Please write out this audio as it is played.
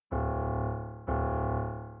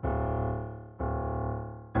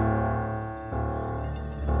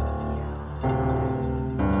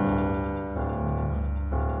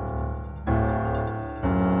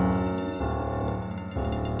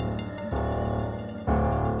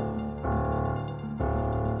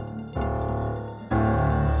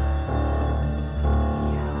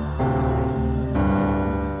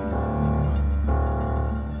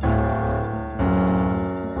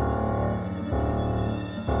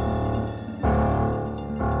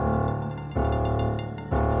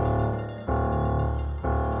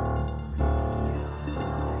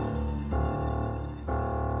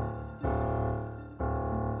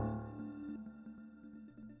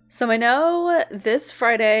So I know this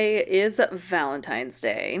Friday is Valentine's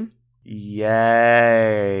Day. Yay.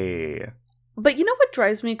 But you know what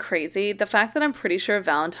drives me crazy? The fact that I'm pretty sure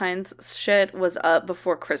Valentine's shit was up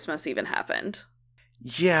before Christmas even happened.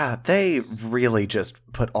 Yeah, they really just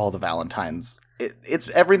put all the Valentines.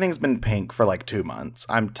 Everything's been pink for like 2 months.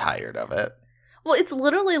 I'm tired of it. Well, it's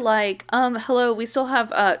literally like, hello, we still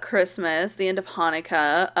have Christmas, the end of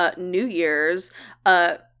Hanukkah, New Year's,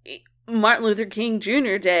 Martin Luther King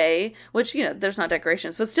Jr. Day, which, you know, there's not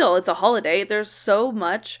decorations, but still, it's a holiday. There's so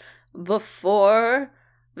much before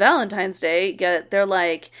Valentine's Day. They're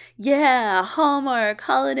like, yeah, Hallmark,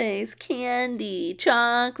 holidays, candy,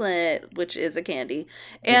 chocolate, which is a candy.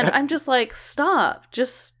 And I'm just like, stop.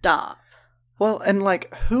 Just stop. Well, and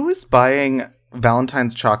like, who is buying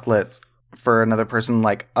Valentine's chocolates for another person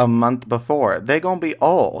like a month before? They gonna be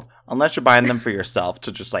old. Unless you're buying them for yourself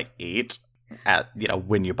to just like eat at, you know,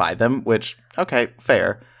 when you buy them, which, okay,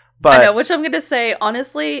 fair. But I know, which I'm going to say,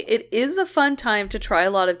 honestly, it is a fun time to try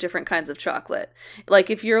a lot of different kinds of chocolate. Like,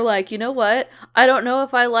 if you're like, you know what? I don't know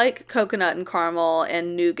if I like coconut and caramel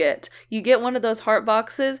and nougat. You get one of those heart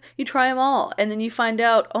boxes, you try them all, and then you find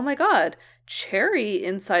out, oh my god, cherry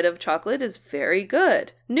inside of chocolate is very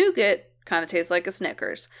good. Nougat kind of tastes like a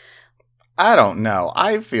Snickers. I don't know.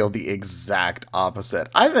 I feel the exact opposite.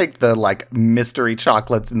 I think the, like, mystery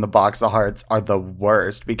chocolates in the box of hearts are the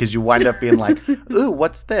worst because you wind up being like, ooh,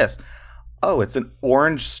 what's this? Oh, it's an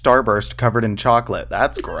orange Starburst covered in chocolate.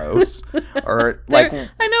 That's gross. Or, like...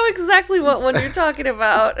 I know exactly what one you're talking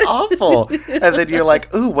about. It's awful. And then you're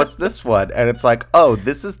like, ooh, what's this one? And it's like, oh,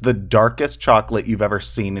 this is the darkest chocolate you've ever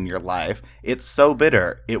seen in your life. It's so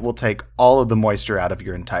bitter. It will take all of the moisture out of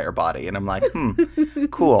your entire body. And I'm like,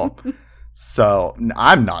 cool. So,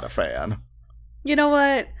 I'm not a fan. You know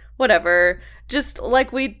what? Whatever. Just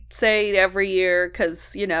like we say every year,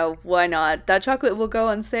 because, you know, why not? That chocolate will go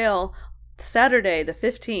on sale Saturday, the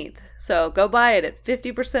 15th. So go buy it at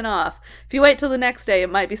 50% off. If you wait till the next day, it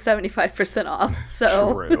might be 75% off.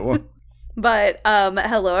 So True. But,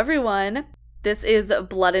 hello, everyone. This is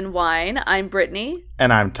Blood and Wine. I'm Brittany.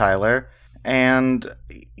 And I'm Tyler. And,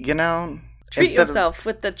 you know... Treat yourself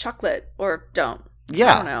with the chocolate, or don't.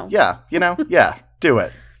 Yeah, I don't know. Yeah, you know, yeah, do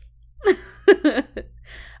it.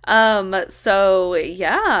 So,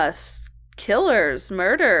 yeah, killers,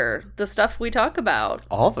 murder, the stuff we talk about.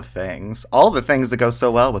 All the things that go so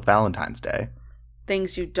well with Valentine's Day.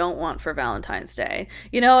 Things you don't want for Valentine's Day.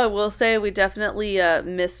 You know, I will say we definitely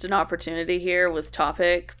missed an opportunity here with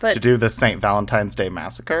topic, but... To do the St. Valentine's Day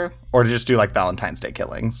Massacre? Or to just do, like, Valentine's Day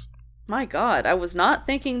killings? My god, I was not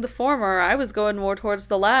thinking the former, I was going more towards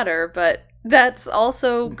the latter, but... That's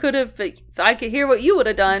also could have been, I could hear what you would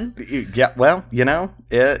have done. Yeah, well, you know,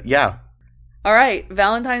 yeah. All right,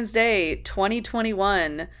 Valentine's Day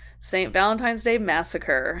 2021, St. Valentine's Day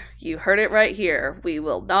Massacre. You heard it right here. We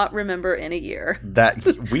will not remember in a year. That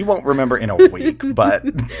we won't remember in a week, but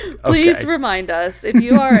okay. Please remind us. If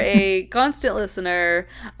you are a constant listener,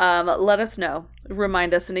 let us know.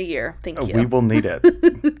 Remind us in a year. Thank you. We will need it.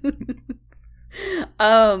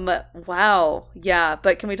 Wow. Yeah,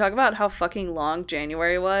 but can we talk about how fucking long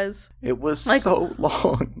January was? It was like, so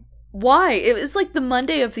long. Why? It was like the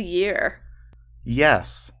Monday of the year.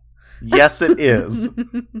 Yes, it is.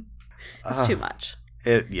 It's too much.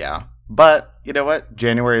 Yeah. But, you know what?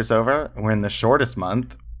 January is over. We're in the shortest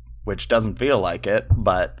month, which doesn't feel like it,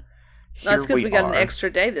 but that's because we got an extra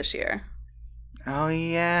day this year. Oh,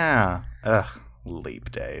 yeah. Ugh, leap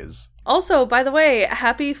days. Also, by the way,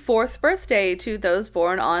 happy 4th birthday to those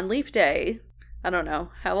born on Leap Day. I don't know.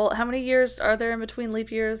 How many years are there in between leap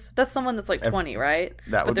years? That's someone that's like 20, right?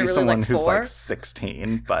 That would be really someone like who's like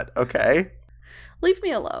 16, but okay. Leave me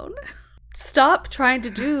alone. Stop trying to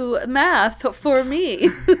do math for me.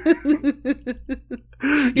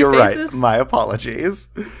 You're right. My apologies.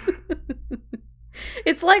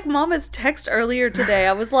 It's like Mama's text earlier today.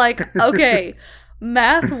 I was like, okay...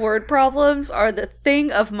 Math word problems are the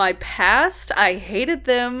thing of my past. I hated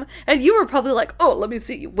them. And you were probably like, oh, let me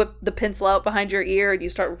see. You whip the pencil out behind your ear and you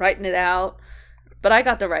start writing it out. But I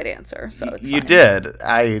got the right answer, so it's fine. You did.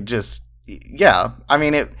 Yeah. I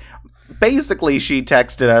mean, basically she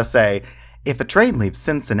texted us if a train leaves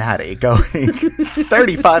Cincinnati going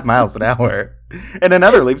 35 miles an hour and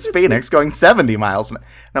another leaves Phoenix going 70 miles an hour.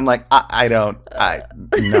 And I'm like,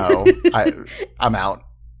 I'm out.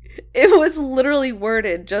 It was literally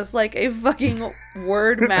worded just like a fucking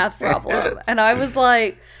word math problem. And I was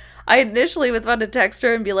like, I initially was about to text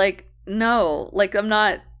her and be like, no, like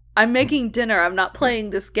I'm making dinner. I'm not playing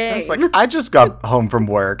this game. I was like, I just got home from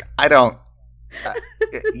work.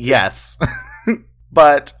 Yes.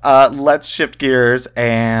 But let's shift gears,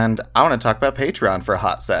 and I want to talk about Patreon for a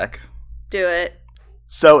hot sec. Do it.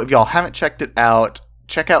 So if y'all haven't checked it out,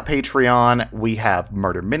 check out Patreon. We have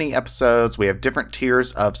murder mini episodes. We have different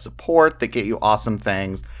tiers of support that get you awesome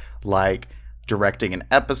things like directing an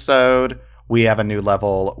episode. We have a new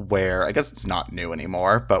level where, I guess it's not new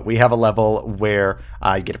anymore, but we have a level where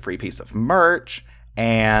you get a free piece of merch.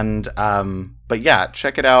 And, but yeah,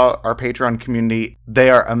 check it out. Our Patreon community, they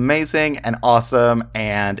are amazing and awesome.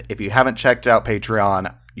 And if you haven't checked out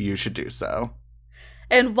Patreon, you should do so.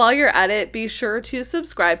 And while you're at it, be sure to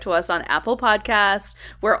subscribe to us on Apple Podcasts.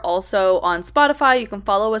 We're also on Spotify. You can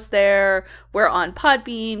follow us there. We're on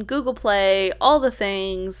Podbean, Google Play, all the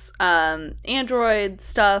things, Android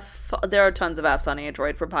stuff. There are tons of apps on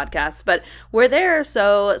Android for podcasts, but we're there,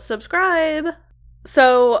 so subscribe.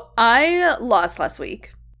 So I lost last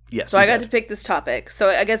week. Yes. So I got to pick this topic. So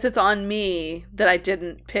I guess it's on me that I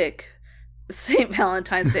didn't pick St.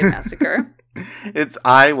 Valentine's Day Massacre.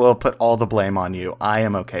 I will put all the blame on you. I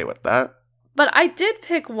am okay with that. But I did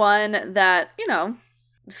pick one that,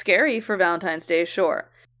 scary for Valentine's Day,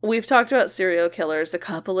 sure. We've talked about serial killers a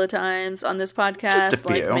couple of times on this podcast. Just a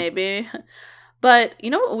few. Like maybe. But you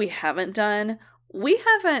know what we haven't done? We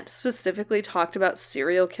haven't specifically talked about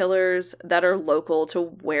serial killers that are local to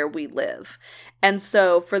where we live. And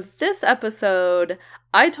so for this episode,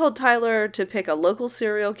 I told Tyler to pick a local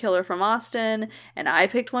serial killer from Austin, and I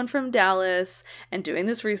picked one from Dallas, and doing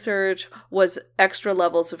this research was extra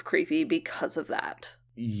levels of creepy because of that.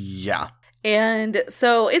 Yeah. And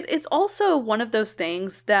so it's also one of those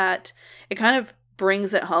things that it kind of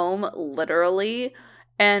brings it home, literally.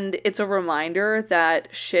 And it's a reminder that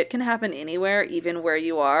shit can happen anywhere, even where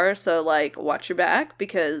you are. So, watch your back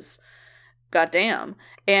because, goddamn.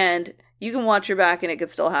 And you can watch your back and it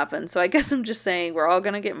could still happen. So I guess I'm just saying we're all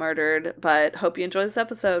going to get murdered, but hope you enjoy this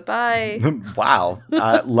episode. Bye. Wow.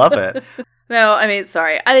 Love it. No, I mean,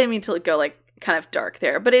 sorry. I didn't mean to go, kind of dark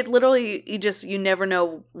there. But it literally, you never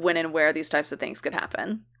know when and where these types of things could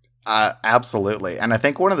happen. Absolutely. And I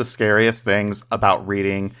think one of the scariest things about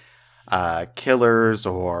reading killers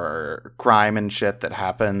or crime and shit that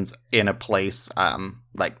happens in a place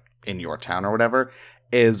like in your town or whatever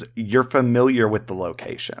is you're familiar with the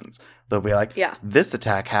locations. They'll be like, yeah, this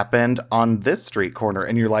attack happened on this street corner,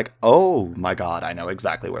 and you're like, oh my god, I know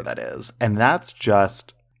exactly where that is. And that's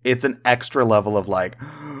just, it's an extra level of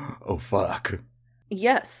oh fuck.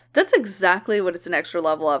 Yes, that's exactly what it's an extra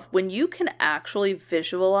level of. When you can actually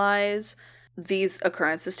visualize these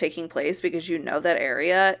occurrences taking place because you know that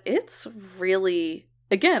area, it's really,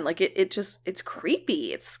 again, it's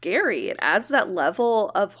creepy, it's scary, it adds that level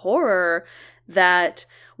of horror that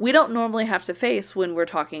we don't normally have to face when we're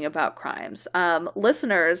talking about crimes.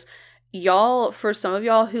 Listeners, y'all, for some of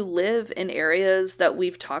y'all who live in areas that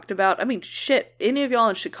we've talked about, I mean, shit, any of y'all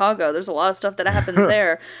in Chicago, there's a lot of stuff that happens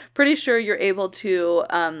there. Pretty sure you're able to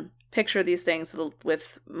picture these things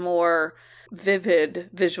with more vivid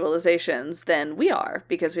visualizations than we are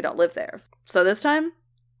because we don't live there. So this time,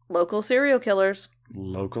 local serial killers.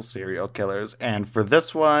 Local serial killers. And for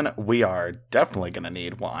this one, we are definitely going to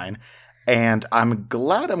need wine. And I'm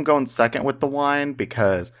glad I'm going second with the wine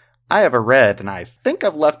because I have a red and I think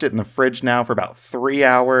I've left it in the fridge now for about 3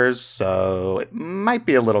 hours, so it might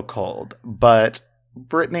be a little cold. But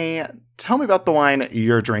Brittany, tell me about the wine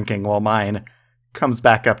you're drinking while mine comes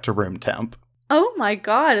back up to room temp. Oh my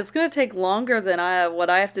god, it's going to take longer than what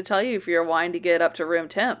I have to tell you for your wine to get up to room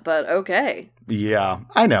temp, but okay. Yeah,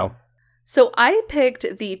 I know. So I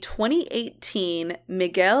picked the 2018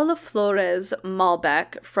 Miguel Flores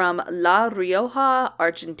Malbec from La Rioja,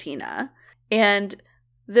 Argentina. And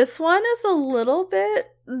this one is a little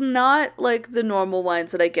bit not like the normal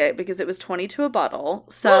wines that I get because it was $22 a bottle.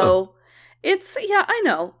 So it's, yeah, I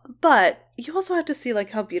know. But you also have to see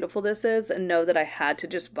how beautiful this is and know that I had to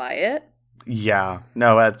just buy it. Yeah,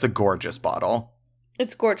 no, it's a gorgeous bottle.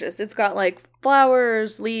 It's gorgeous. It's got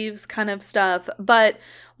flowers, leaves kind of stuff. But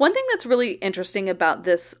one thing that's really interesting about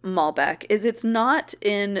this Malbec is it's not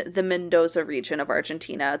in the Mendoza region of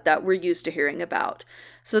Argentina that we're used to hearing about.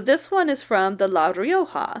 So this one is from the La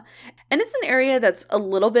Rioja. And it's an area that's a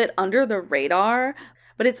little bit under the radar,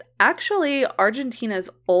 but it's actually Argentina's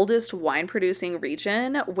oldest wine-producing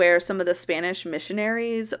region where some of the Spanish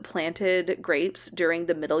missionaries planted grapes during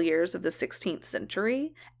the middle years of the 16th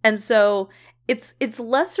century. And so it's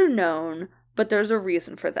lesser known, but there's a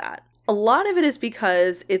reason for that. A lot of it is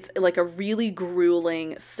because it's a really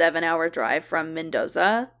grueling 7-hour drive from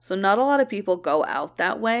Mendoza. So not a lot of people go out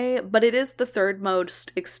that way, but it is the third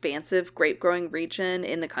most expansive grape growing region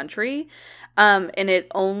in the country. And it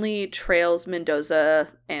only trails Mendoza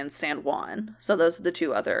and San Juan. So those are the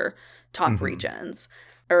two other top Mhm. regions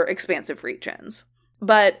or expansive regions.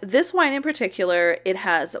 But this wine in particular, it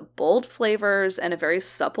has bold flavors and a very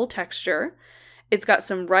supple texture. It's got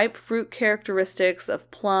some ripe fruit characteristics of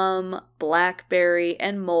plum, blackberry,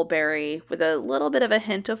 and mulberry with a little bit of a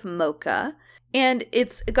hint of mocha. And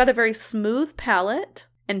it's got a very smooth palate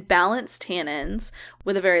and balanced tannins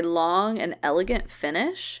with a very long and elegant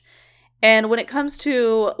finish. And when it comes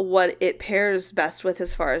to what it pairs best with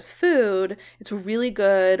as far as food, it's really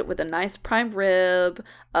good with a nice prime rib,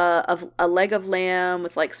 of a leg of lamb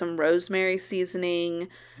with like some rosemary seasoning,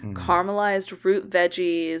 caramelized root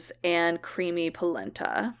veggies, and creamy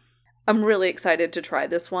polenta. I'm really excited to try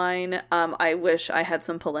this wine. I wish I had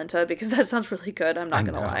some polenta because that sounds really good. I'm not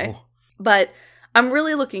going to lie. But I'm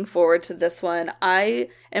really looking forward to this one. I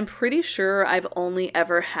am pretty sure I've only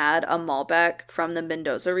ever had a Malbec from the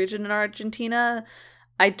Mendoza region in Argentina.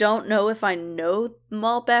 I don't know if I know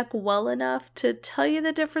Malbec well enough to tell you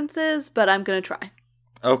the differences, but I'm going to try.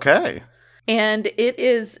 Okay. And it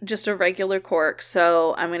is just a regular cork,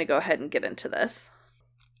 so I'm going to go ahead and get into this.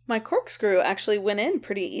 My corkscrew actually went in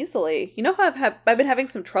pretty easily. You know how I've been having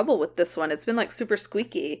some trouble with this one. It's been like super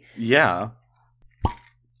squeaky. Yeah.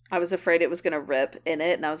 I was afraid it was going to rip in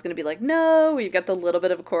it, and I was going to be like, no, you got the little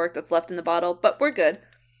bit of a cork that's left in the bottle, but we're good.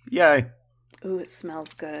 Yay. Ooh, it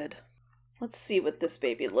smells good. Let's see what this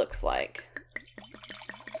baby looks like.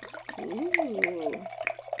 Ooh.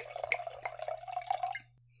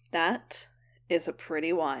 That is a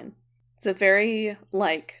pretty wine. It's a very,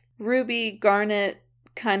 like, ruby, garnet,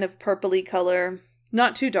 kind of purpley color.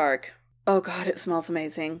 Not too dark. Oh god, it smells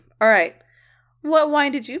amazing. All right. What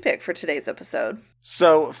wine did you pick for today's episode?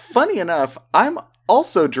 So, funny enough, I'm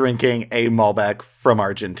also drinking a Malbec from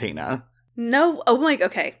Argentina. No, oh my,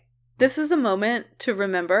 okay. This is a moment to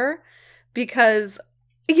remember because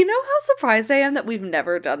you know how surprised I am that we've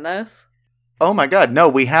never done this? Oh my god, no,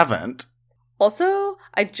 we haven't. Also,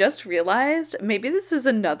 I just realized maybe this is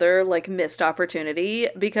another, like, missed opportunity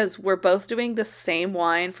because we're both doing the same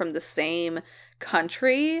wine from the same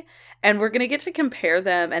country, and we're going to get to compare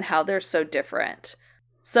them and how they're so different.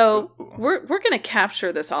 So we're going to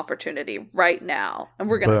capture this opportunity right now, and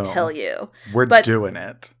we're going to tell you. We're doing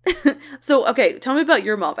it. So, okay, tell me about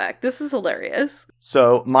your Malbec. This is hilarious.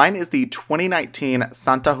 So mine is the 2019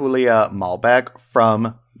 Santa Julia Malbec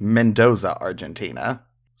from Mendoza, Argentina.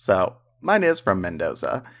 So mine is from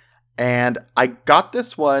Mendoza. And I got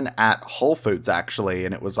this one at Whole Foods, actually,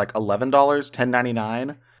 and it was like $11,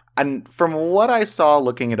 $10.99. And from what I saw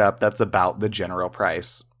looking it up, that's about the general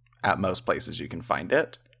price at most places you can find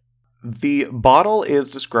it. The bottle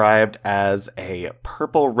is described as a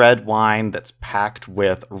purple red wine that's packed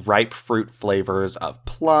with ripe fruit flavors of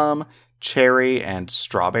plum, cherry, and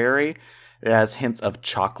strawberry. It has hints of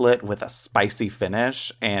chocolate with a spicy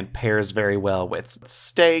finish and pairs very well with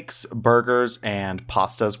steaks, burgers, and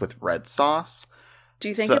pastas with red sauce. Do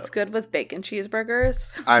you think it's good with bacon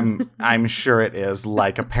cheeseburgers? I'm sure it is,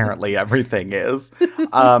 like apparently everything is.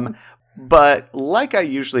 But like I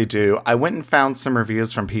usually do, I went and found some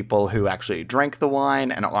reviews from people who actually drank the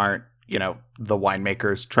wine and aren't, the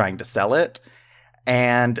winemakers trying to sell it.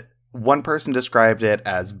 And one person described it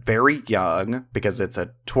as very young because it's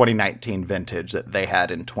a 2019 vintage that they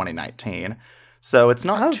had in 2019. So it's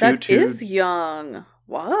not that is young.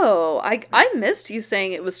 Whoa. I missed you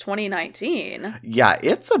saying it was 2019. Yeah,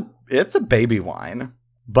 it's a baby wine.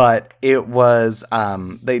 But it was,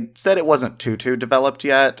 they said it wasn't too developed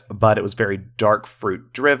yet, but it was very dark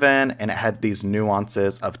fruit driven, and it had these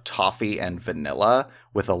nuances of toffee and vanilla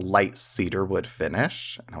with a light cedarwood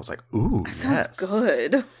finish. And I was like, ooh, that sounds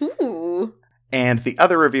good. Ooh. And the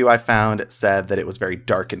other review I found said that it was very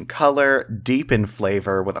dark in color, deep in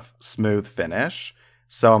flavor with a smooth finish.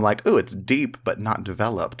 So I'm like, ooh, it's deep but not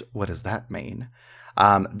developed. What does that mean?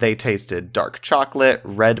 They tasted dark chocolate,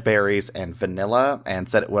 red berries, and vanilla, and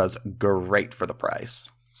said it was great for the price.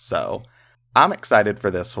 So I'm excited for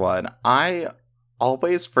this one. I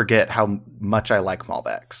always forget how much I like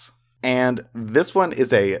Malbecs. And this one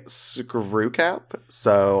is a screw cap,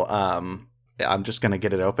 so I'm just going to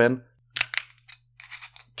get it open.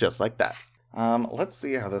 Just like that. Let's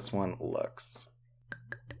see how this one looks.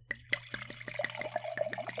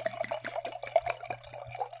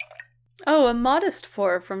 Oh, a modest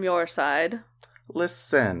pour from your side.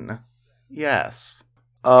 Listen. Yes.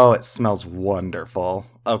 Oh, it smells wonderful.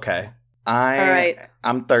 Okay. All right.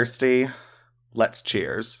 I'm thirsty. Let's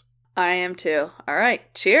cheers. I am too. All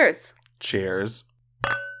right. Cheers. Cheers.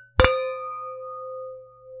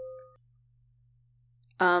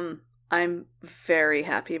 I'm very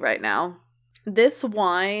happy right now. This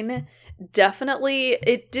wine definitely,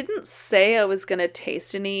 it didn't say I was going to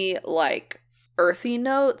taste any, like, earthy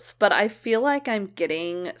notes, but I feel like I'm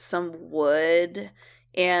getting some wood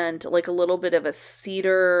and like a little bit of a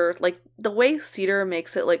cedar, like the way cedar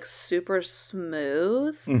makes it like super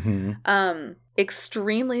smooth.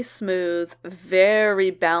 Extremely smooth, very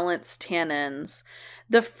balanced tannins.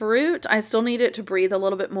 The fruit, I still need it to breathe a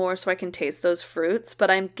little bit more so I can taste those fruits, but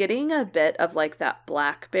I'm getting a bit of like that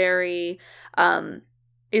blackberry.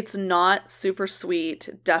 It's not super sweet,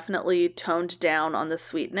 definitely toned down on the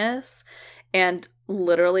sweetness. And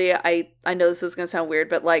literally, I know this is going to sound weird,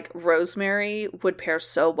 but like rosemary would pair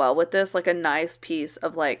so well with this, like a nice piece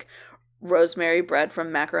of like rosemary bread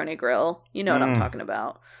from Macaroni Grill. You know what I'm talking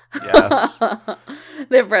about. Yes.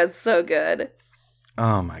 Their bread's so good.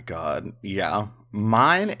 Oh my god. Yeah.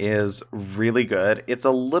 Mine is really good. It's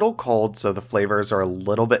a little cold, so the flavors are a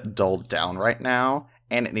little bit dulled down right now,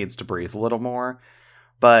 and it needs to breathe a little more.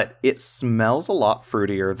 But it smells a lot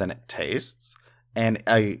fruitier than it tastes. And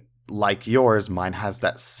like yours, mine has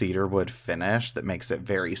that cedarwood finish that makes it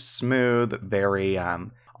very smooth, very,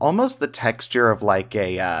 almost the texture of like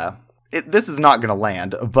a, this is not going to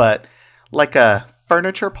land, but like a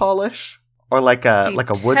furniture polish or like a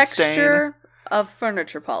wood stain of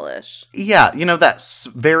furniture polish. Yeah, you know, that's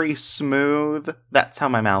very smooth. That's how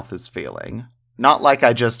my mouth is feeling. Not like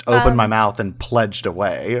I just opened my mouth and pledged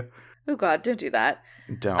away. Oh god, don't do that.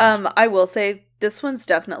 Don't. I will say this one's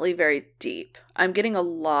definitely very deep. I'm getting a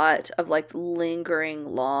lot of like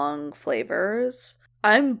lingering long flavors.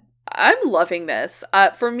 I'm loving this.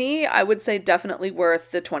 For me, I would say definitely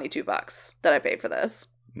worth the $22 that I paid for this.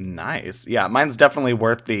 Nice. Yeah, mine's definitely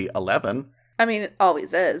worth the 11. I mean, it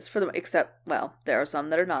always is for them, except, well, there are some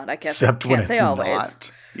that are not. I can't say always.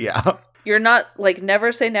 Not. Yeah. You're not, like,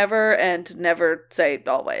 never say never and never say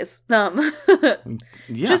always. Yeah.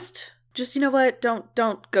 Just, you know what?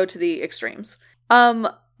 Don't go to the extremes.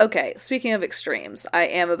 Okay, speaking of extremes, I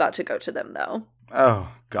am about to go to them, though.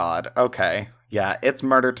 Oh, God. Okay. Yeah, it's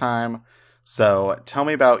murder time. So tell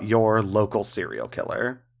me about your local serial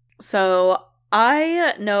killer. So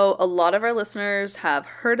I know a lot of our listeners have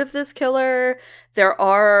heard of this killer. There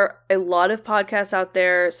are a lot of podcasts out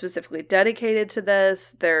there specifically dedicated to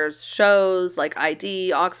this. There's shows like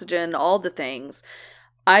ID, Oxygen, all the things.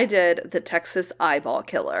 I did the Texas Eyeball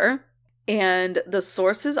Killer. And the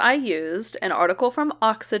sources I used, an article from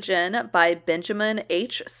Oxygen by Benjamin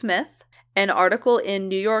H. Smith, an article in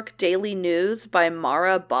New York Daily News by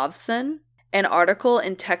Mara Bovson, an article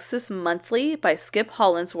in Texas Monthly by Skip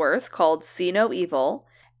Hollandsworth called See No Evil,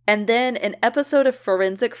 and then an episode of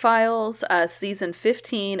Forensic Files, season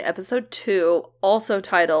 15, episode 2, also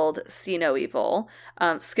titled See No Evil.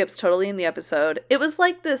 Skip's totally in the episode. It was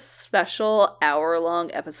like this special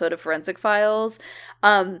hour-long episode of Forensic Files.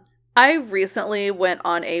 I recently went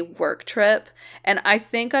on a work trip, and I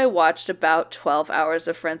think I watched about 12 hours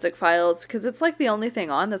of Forensic Files, because it's like the only thing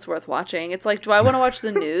on that's worth watching. It's like, do I want to watch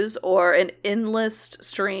the news or an endless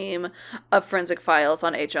stream of Forensic Files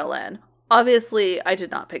on HLN? Obviously, I did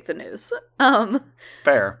not pick the news.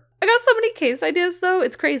 Fair. I got so many case ideas, though.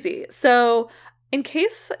 It's crazy. So, in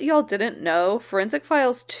case y'all didn't know, Forensic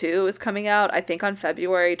Files 2 is coming out, I think, on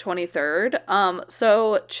February 23rd.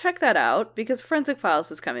 So check that out, because Forensic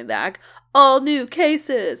Files is coming back. All new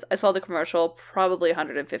cases! I saw the commercial probably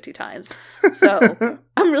 150 times. So,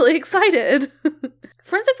 I'm really excited.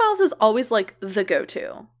 Forensic Files is always, like, the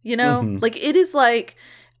go-to, you know? Mm-hmm. Like, it is, like,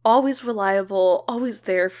 always reliable, always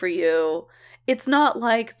there for you. It's not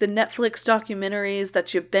like the Netflix documentaries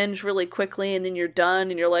that you binge really quickly and then you're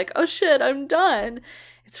done and you're like, oh shit, I'm done.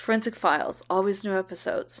 It's Forensic Files. Always new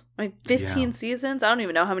episodes. I mean, 15 seasons? I don't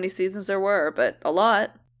even know how many seasons there were, but a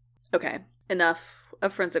lot. Okay, enough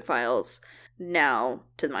of Forensic Files. Now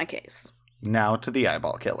to my case. Now to the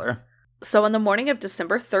Eyeball Killer. So on the morning of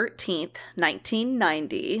December 13th,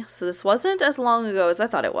 1990, so this wasn't as long ago as I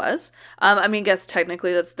thought it was. I mean, I guess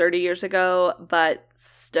technically that's 30 years ago, but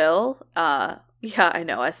still, yeah, I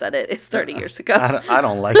know I said it. It's 30 years ago. I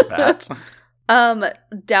don't like that.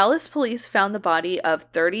 Dallas police found the body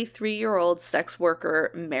of 33-year-old sex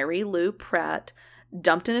worker Mary Lou Pratt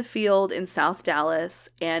dumped in a field in South Dallas,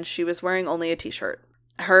 and she was wearing only a t-shirt.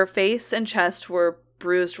 Her face and chest were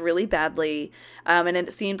bruised really badly, and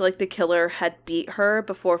it seemed like the killer had beat her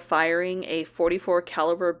before firing a .44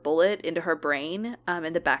 caliber bullet into her brain,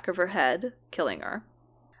 in the back of her head, killing her.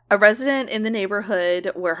 A resident in the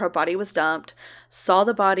neighborhood where her body was dumped saw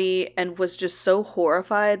the body and was just so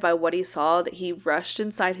horrified by what he saw that he rushed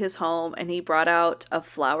inside his home and he brought out a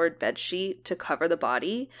flowered bedsheet to cover the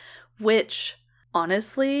body, which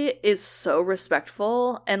honestly is so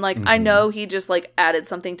respectful. And like, I know he just like added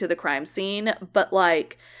something to the crime scene, but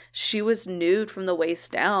like she was nude from the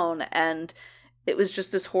waist down, and it was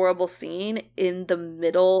just this horrible scene in the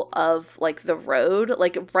middle of, like, the road,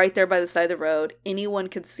 like, right there by the side of the road. Anyone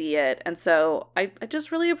could see it. And so I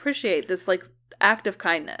just really appreciate this, like, act of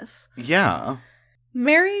kindness. Yeah.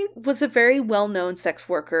 Mary was a very well-known sex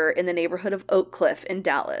worker in the neighborhood of Oak Cliff in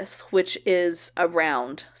Dallas, which is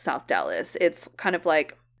around South Dallas. It's kind of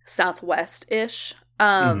like southwest-ish.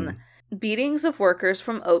 Beatings of workers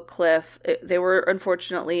from Oak Cliff, they were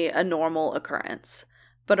unfortunately a normal occurrence.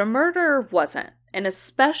 But a murder wasn't, and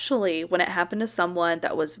especially when it happened to someone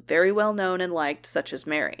that was very well known and liked, such as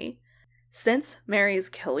Mary. Since Mary's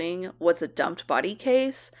killing was a dumped body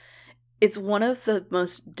case, it's one of the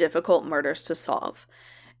most difficult murders to solve.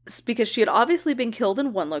 It's because she had obviously been killed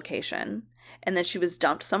in one location, and then she was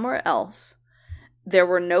dumped somewhere else. There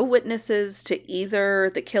were no witnesses to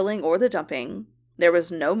either the killing or the dumping. There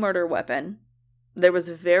was no murder weapon. There was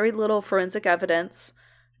very little forensic evidence.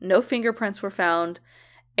 No fingerprints were found.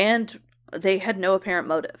 And they had no apparent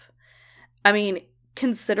motive. I mean,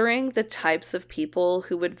 considering the types of people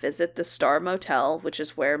who would visit the Star Motel, which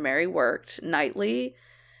is where Mary worked, nightly,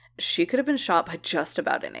 she could have been shot by just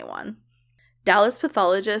about anyone. Dallas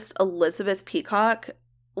pathologist Elizabeth Peacock,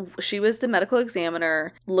 she was the medical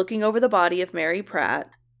examiner looking over the body of Mary Pratt,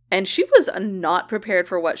 and she was not prepared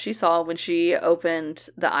for what she saw when she opened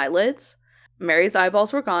the eyelids. Mary's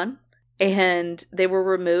eyeballs were gone. And they were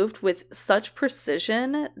removed with such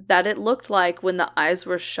precision that it looked like when the eyes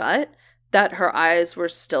were shut, that her eyes were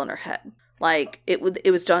still in her head. Like, it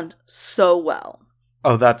was done so well.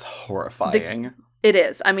 Oh, that's horrifying. It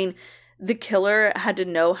is. I mean, the killer had to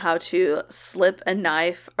know how to slip a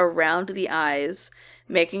knife around the eyes,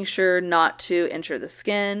 making sure not to injure the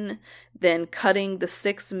skin, then cutting the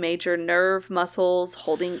 6 major nerve muscles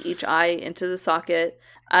holding each eye into the socket,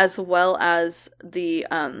 as well as the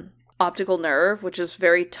optical nerve, which is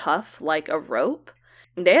very tough, like a rope.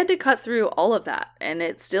 They had to cut through all of that, and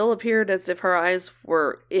it still appeared as if her eyes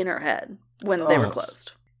were in her head when they were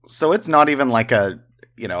closed. So it's not even like I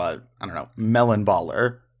don't know, melon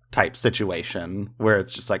baller type situation where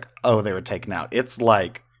it's just like, oh, they were taken out. It's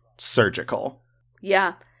like surgical.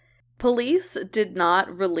 Yeah. Police did not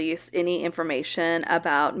release any information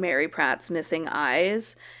about Mary Pratt's missing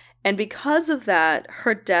eyes. And because of that,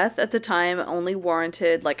 her death at the time only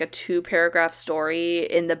warranted like a 2-paragraph story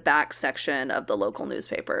in the back section of the local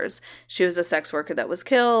newspapers. She was a sex worker that was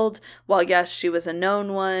killed. While yes, she was a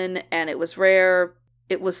known one and it was rare,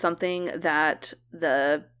 it was something that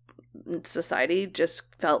the society just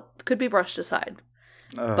felt could be brushed aside.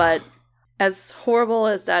 Ugh. But as horrible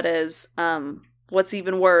as that is, what's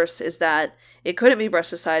even worse is that it couldn't be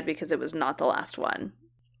brushed aside because it was not the last one.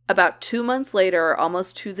 About 2 months later,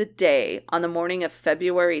 almost to the day, on the morning of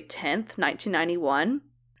February 10th, 1991,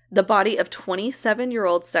 the body of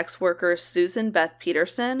 27-year-old sex worker Susan Beth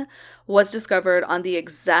Peterson was discovered on the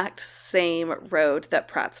exact same road that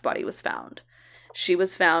Pratt's body was found. She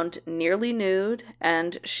was found nearly nude,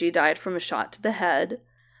 and she died from a shot to the head,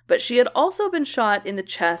 but she had also been shot in the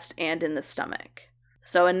chest and in the stomach.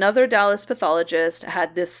 So another Dallas pathologist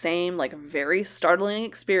had this same, like, very startling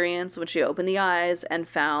experience when she opened the eyes and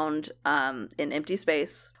found an empty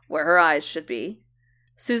space where her eyes should be.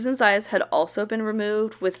 Susan's eyes had also been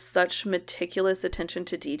removed with such meticulous attention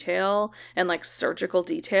to detail and, like, surgical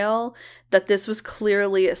detail that this was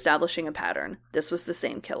clearly establishing a pattern. This was the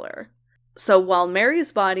same killer. So while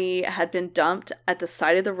Mary's body had been dumped at the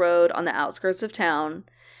side of the road on the outskirts of town,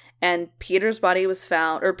 and Peterson's body was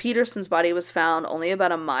found only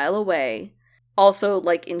about a mile away, also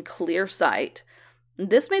like in clear sight.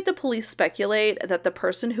 This made the police speculate that the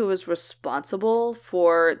person who was responsible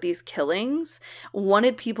for these killings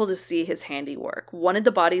wanted people to see his handiwork, wanted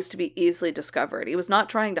the bodies to be easily discovered. He was not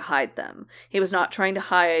trying to hide them. He was not trying to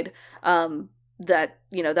hide that,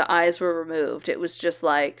 the eyes were removed. It was just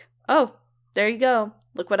like, oh, there you go.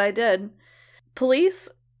 Look what I did. Police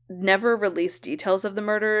never released details of the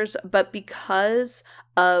murders, but because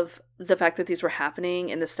of the fact that these were happening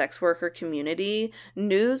in the sex worker community,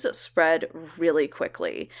 news spread really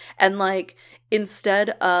quickly. And like, instead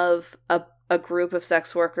of a group of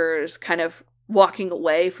sex workers kind of walking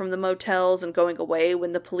away from the motels and going away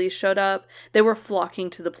when the police showed up, they were flocking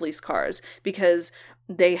to the police cars because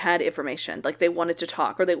they had information. Like, they wanted to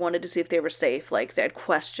talk, or they wanted to see if they were safe. Like, they had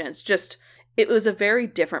questions. Just, it was a very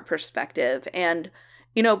different perspective. And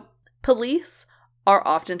police are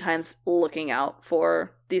oftentimes looking out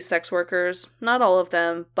for these sex workers. Not all of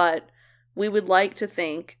them, but we would like to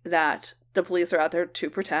think that the police are out there to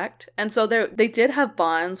protect. And so they did have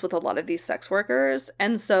bonds with a lot of these sex workers,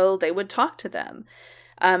 and so they would talk to them.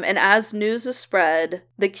 And as news is spread,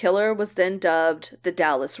 the killer was then dubbed the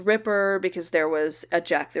Dallas Ripper because there was a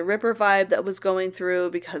Jack the Ripper vibe that was going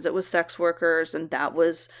through because it was sex workers, and that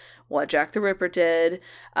was what Jack the Ripper did.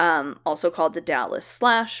 Also called the Dallas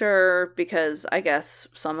Slasher because I guess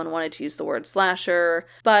someone wanted to use the word slasher.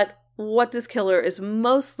 But what this killer is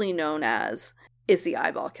mostly known as is the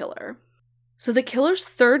eyeball killer. So the killer's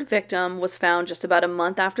third victim was found just about a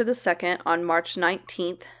month after the second on March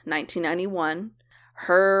 19th, 1991.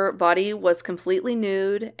 Her body was completely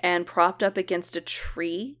nude and propped up against a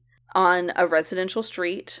tree on a residential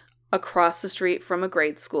street across the street from a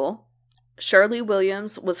grade school. Shirley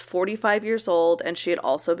Williams was 45 years old and she had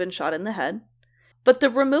also been shot in the head. But the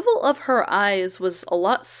removal of her eyes was a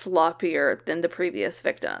lot sloppier than the previous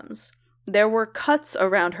victims. There were cuts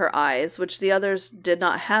around her eyes, which the others did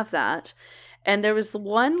not have that. And there was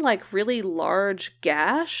one really large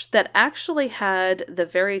gash that actually had the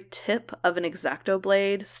very tip of an X-Acto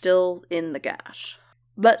blade still in the gash.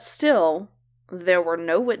 But still, there were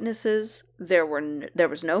no witnesses, there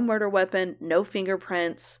was no murder weapon, no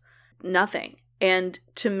fingerprints, nothing. And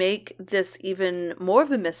to make this even more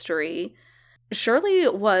of a mystery, Shirley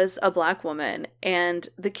was a Black woman, and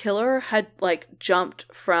the killer had jumped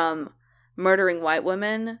from murdering white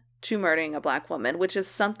women to murdering a Black woman, which is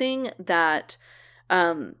something that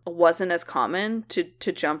wasn't as common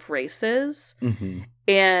to jump races. Mm-hmm.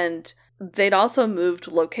 And they'd also moved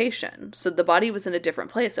location. So the body was in a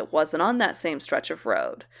different place. It wasn't on that same stretch of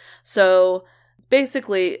road. So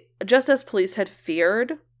basically, just as police had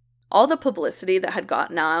feared, all the publicity that had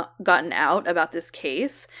gotten out about this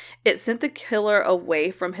case, it sent the killer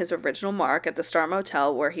away from his original mark at the Star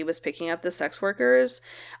Motel where he was picking up the sex workers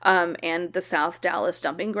and the South Dallas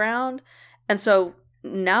dumping ground. And so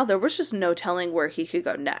now there was just no telling where he could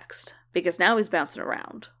go next because now he's bouncing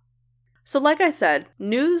around. So like I said,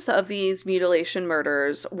 news of these mutilation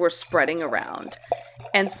murders were spreading around.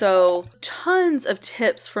 And so tons of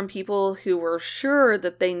tips from people who were sure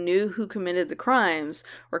that they knew who committed the crimes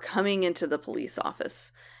were coming into the police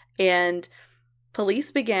office. And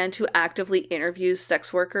police began to actively interview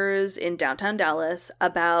sex workers in downtown Dallas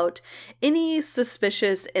about any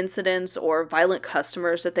suspicious incidents or violent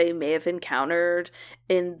customers that they may have encountered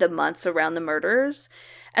in the months around the murders.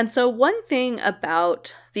 And so one thing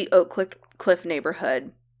about the Oak Cliff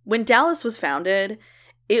neighborhood, when Dallas was founded,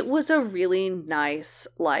 it was a really nice,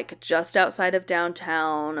 just outside of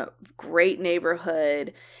downtown, great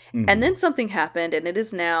neighborhood. Mm-hmm. And then something happened, and it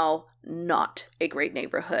is now not a great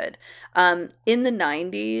neighborhood. In the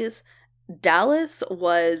 90s, Dallas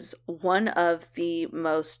was one of the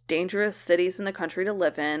most dangerous cities in the country to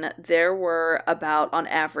live in. There were about, on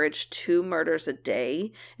average, 2 murders a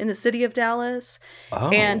day in the city of Dallas.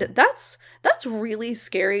 Oh. And that's really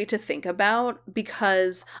scary to think about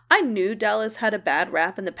because I knew Dallas had a bad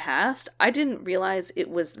rap in the past. I didn't realize it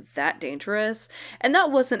was that dangerous. And that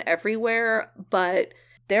wasn't everywhere, but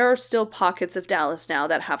there are still pockets of Dallas now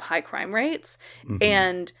that have high crime rates. Mm-hmm.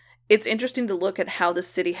 And it's interesting to look at how the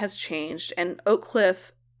city has changed, and Oak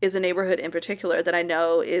Cliff is a neighborhood in particular that I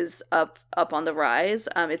know is up on the rise.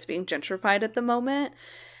 It's being gentrified at the moment.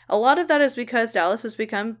 A lot of that is because Dallas has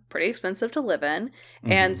become pretty expensive to live in,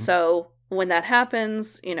 mm-hmm. and so when that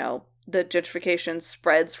happens, the gentrification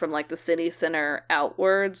spreads from the city center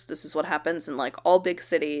outwards. This is what happens in all big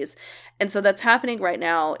cities, and so that's happening right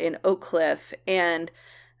now in Oak Cliff. And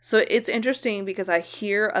so it's interesting because I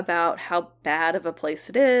hear about how bad of a place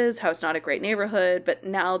it is, how it's not a great neighborhood, but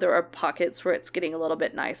now there are pockets where it's getting a little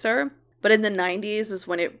bit nicer. But in the 90s is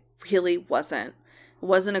when it really wasn't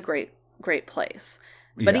a great place.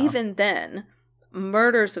 But even then,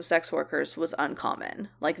 murders of sex workers was uncommon.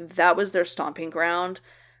 That was their stomping ground,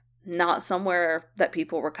 not somewhere that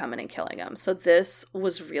people were coming and killing them. So this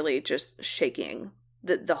was really just shaking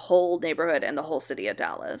the whole neighborhood and the whole city of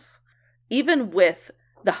Dallas. Even with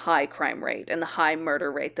the high crime rate and the high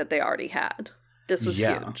murder rate that they already had. This was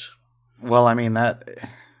huge. Well, I mean, I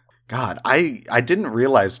didn't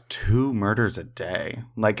realize 2 murders a day.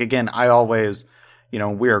 Again, I always,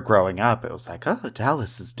 when we were growing up, it was oh,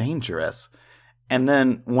 Dallas is dangerous. And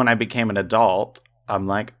then when I became an adult, I'm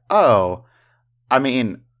oh, I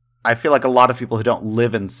mean, I feel like a lot of people who don't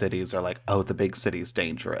live in cities are oh, the big city's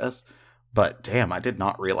dangerous. But damn, I did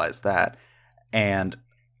not realize that. And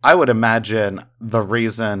I would imagine the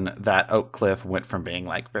reason that Oak Cliff went from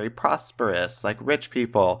being very prosperous, rich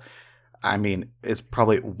people, is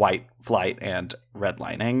probably white flight and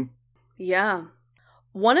redlining. Yeah.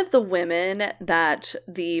 One of the women that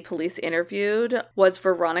the police interviewed was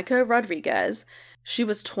Veronica Rodriguez. She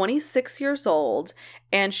was 26 years old,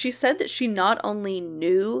 and she said that she not only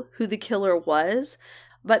knew who the killer was,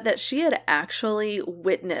 but that she had actually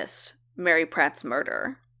witnessed Mary Pratt's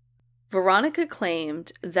murder. Veronica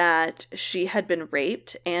claimed that she had been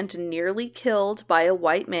raped and nearly killed by a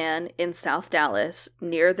white man in South Dallas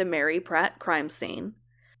near the Mary Pratt crime scene.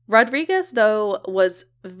 Rodriguez, though, was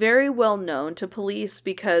very well known to police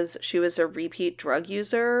because she was a repeat drug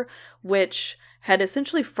user, which had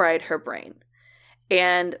essentially fried her brain.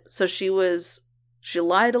 And so she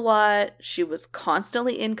lied a lot, she was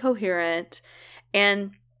constantly incoherent,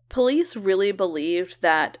 and police really believed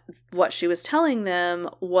that what she was telling them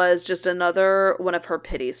was just another one of her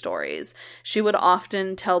pity stories. She would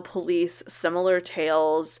often tell police similar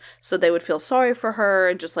tales so they would feel sorry for her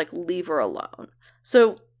and just leave her alone.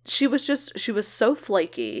 So she was so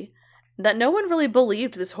flaky that no one really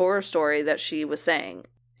believed this horror story that she was saying.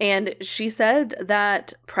 And she said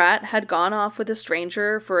that Pratt had gone off with a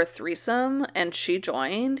stranger for a threesome and she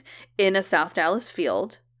joined in a South Dallas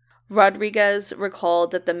field. Rodriguez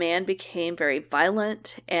recalled that the man became very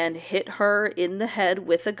violent and hit her in the head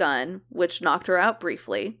with a gun, which knocked her out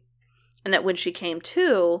briefly. And that when she came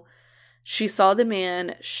to, she saw the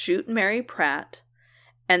man shoot Mary Pratt.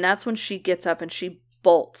 And that's when she gets up and she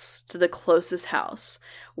bolts to the closest house,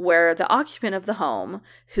 where the occupant of the home,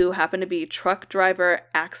 who happened to be truck driver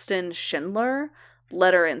Axton Schindler,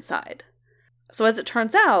 let her inside. So as it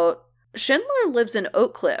turns out, Schindler lives in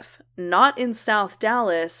Oak Cliff, not in South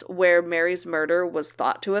Dallas, where Mary's murder was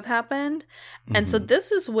thought to have happened. Mm-hmm. And so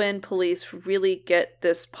this is when police really get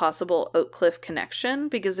this possible Oak Cliff connection,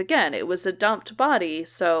 because again, it was a dumped body,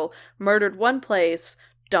 so murdered one place,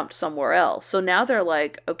 dumped somewhere else. So now they're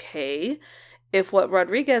like, okay, if what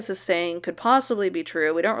Rodriguez is saying could possibly be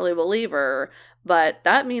true, we don't really believe her, but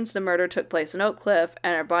that means the murder took place in Oak Cliff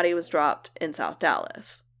and her body was dropped in South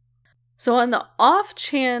Dallas. So on the off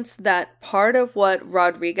chance that part of what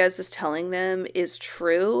Rodriguez is telling them is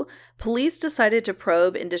true, police decided to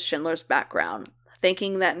probe into Schindler's background,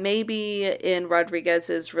 thinking that maybe in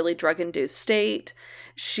Rodriguez's really drug-induced state,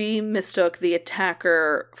 she mistook the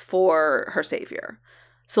attacker for her savior.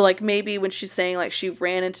 So maybe when she's saying she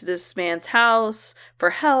ran into this man's house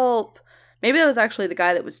for help, maybe that was actually the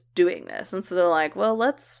guy that was doing this. And so they're like, well,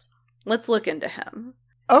 let's look into him.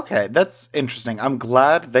 Okay, that's interesting. I'm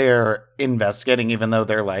glad they're investigating, even though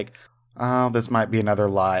they're like, oh, this might be another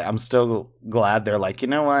lie. I'm still glad they're like, you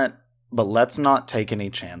know what? But let's not take any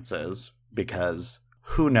chances, because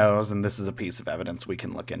who knows? And this is a piece of evidence we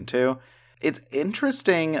can look into. It's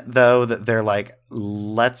interesting, though, that they're like,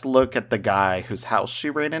 let's look at the guy whose house she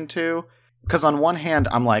ran into. Because on one hand,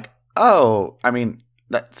 I'm like, oh, I mean,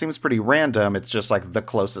 that seems pretty random. It's just the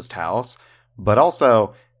closest house. But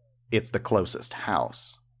also, it's the closest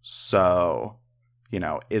house. So,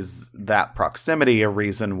 is that proximity a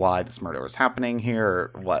reason why this murder was happening here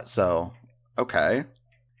or what? So, okay.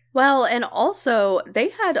 Well, and also, they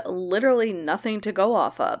had literally nothing to go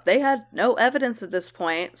off of. They had no evidence at this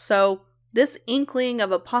point. So, this inkling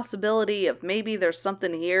of a possibility of maybe there's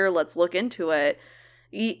something here, let's look into it.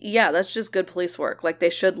 Yeah, that's just good police work. They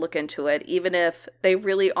should look into it, even if they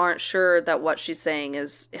really aren't sure that what she's saying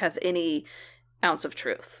has any ounce of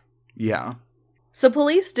truth. Yeah. So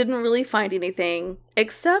police didn't really find anything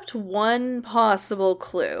except one possible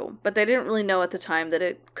clue, but they didn't really know at the time that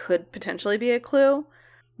it could potentially be a clue.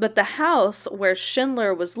 But the house where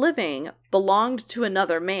Schindler was living belonged to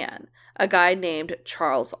another man, a guy named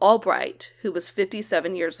Charles Albright, who was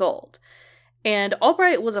 57 years old. And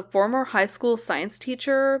Albright was a former high school science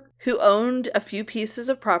teacher who owned a few pieces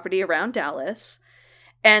of property around Dallas.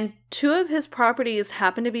 And two of his properties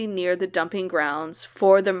happened to be near the dumping grounds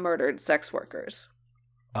for the murdered sex workers.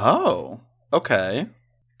 Oh, okay.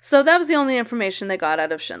 So that was the only information they got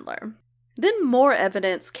out of Schindler. Then more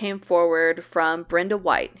evidence came forward from Brenda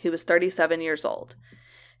White, who was 37 years old.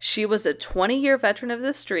 She was a 20-year veteran of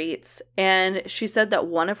the streets, and she said that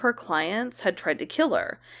one of her clients had tried to kill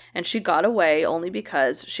her, and she got away only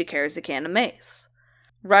because she carries a can of mace.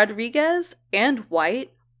 Rodriguez and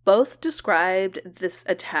White both described this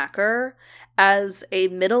attacker as a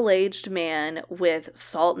middle-aged man with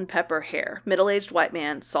salt and pepper hair. Middle-aged white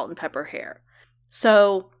man, salt and pepper hair.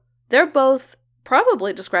 So they're both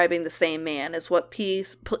probably describing the same man as what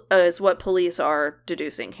police are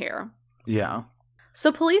deducing here. Yeah.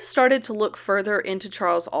 So police started to look further into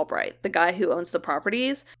Charles Albright, the guy who owns the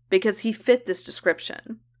properties, because he fit this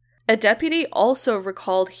description. A deputy also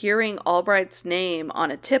recalled hearing Albright's name on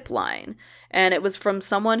a tip line, and it was from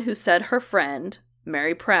someone who said her friend,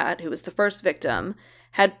 Mary Pratt, who was the first victim,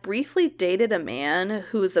 had briefly dated a man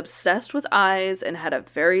who was obsessed with eyes and had a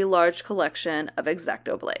very large collection of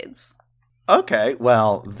X-Acto blades. Okay,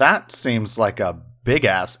 well, that seems like a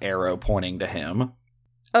big-ass arrow pointing to him.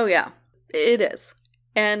 Oh yeah, it is.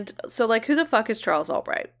 And so, like, who the fuck is Charles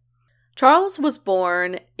Albright? Charles was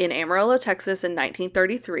born in Amarillo, Texas in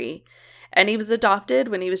 1933, and he was adopted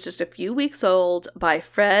when he was just a few weeks old by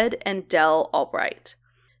Fred and Dell Albright.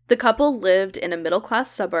 The couple lived in a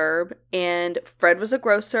middle-class suburb, and Fred was a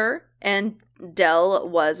grocer, and Dell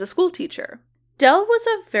was a school teacher. Dell was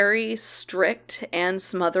a very strict and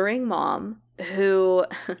smothering mom who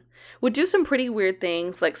would do some pretty weird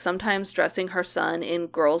things, like sometimes dressing her son in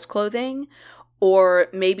girls' clothing, or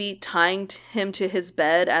maybe tying him to his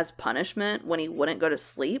bed as punishment when he wouldn't go to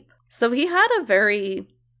sleep. So he had a very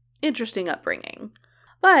interesting upbringing.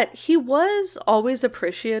 But he was always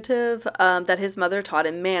appreciative that his mother taught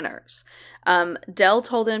him manners. Dell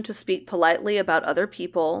told him to speak politely about other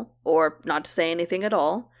people, or not to say anything at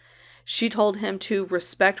all. She told him to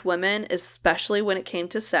respect women, especially when it came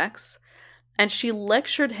to sex. And she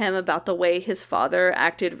lectured him about the way his father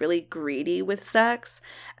acted really greedy with sex.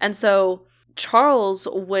 And so Charles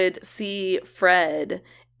would see Fred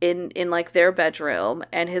in like their bedroom,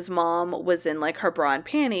 and his mom was in like her bra and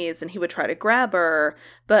panties, and he would try to grab her,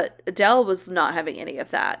 but Dell was not having any of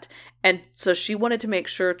that. And so she wanted to make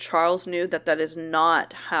sure Charles knew that that is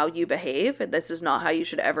not how you behave, and this is not how you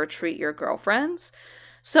should ever treat your girlfriends.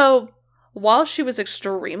 So while she was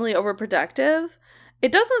extremely overprotective,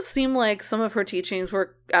 it doesn't seem like some of her teachings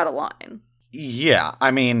were out of line. Yeah, I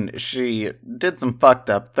mean, she did some fucked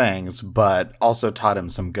up things, but also taught him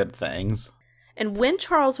some good things. And when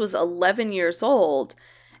Charles was 11 years old,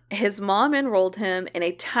 his mom enrolled him in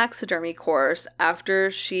a taxidermy course after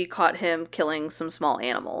she caught him killing some small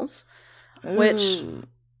animals. Which,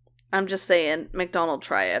 I'm just saying, McDonald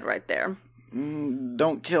triad right there.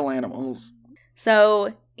 Don't kill animals.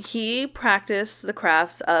 So he practiced the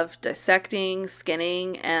crafts of dissecting,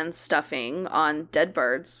 skinning, and stuffing on dead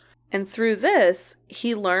birds. And through this,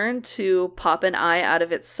 he learned to pop an eye out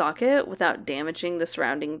of its socket without damaging the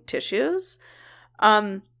surrounding tissues.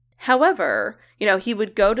 However, he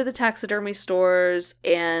would go to the taxidermy stores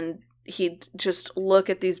and he'd just look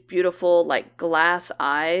at these beautiful, like, glass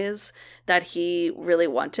eyes that he really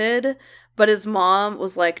wanted. But his mom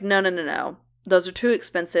was like, no. Those are too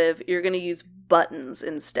expensive. You're going to use buttons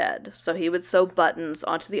instead. So he would sew buttons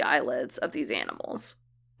onto the eyelids of these animals.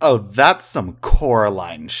 Oh, that's some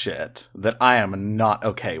Coraline shit that I am not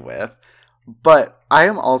okay with. But I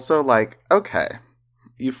am also like, okay,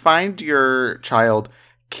 you find your child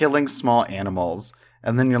killing small animals,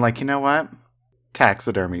 and then you're like, you know what?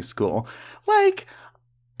 Taxidermy school. Like,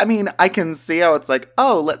 I mean, I can see how it's like,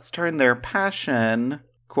 oh, let's turn their passion,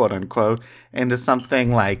 quote unquote, into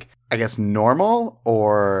something like, I guess, normal,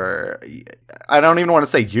 or I don't even want to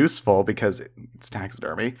say useful because it's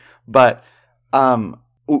taxidermy, but,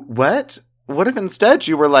 what? What if instead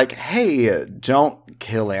you were like, hey, don't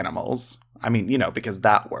kill animals? I mean, because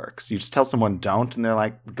that works. You just tell someone don't, and they're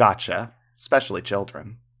like, gotcha. Especially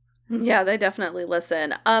children. Yeah, they definitely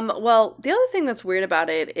listen. Well, the other thing that's weird about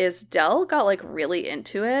it is Dell got, like, really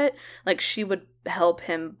into it. Like, she would help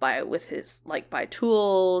him buy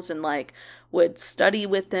tools, and, like, would study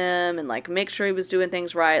with them, and, like, make sure he was doing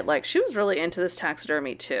things right. Like, she was really into this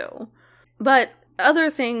taxidermy, too. But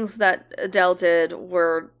other things that Dell did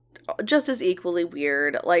were just as equally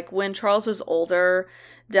weird. Like, when Charles was older,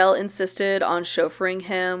 Dell insisted on chauffeuring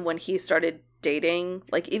him when he started dating.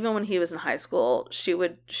 Like, even when he was in high school, she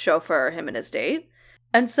would chauffeur him in his date.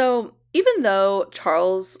 And so, even though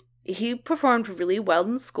Charles, he performed really well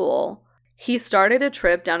in school, he started a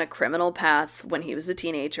trip down a criminal path when he was a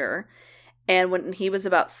teenager. And when he was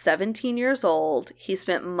about 17 years old, he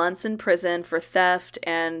spent months in prison for theft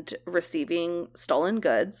and receiving stolen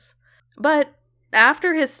goods. But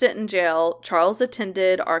after his stint in jail, Charles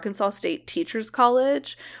attended Arkansas State Teachers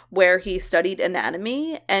College, where he studied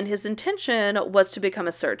anatomy, and his intention was to become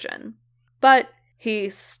a surgeon. But he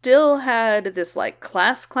still had this, like,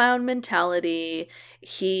 class clown mentality.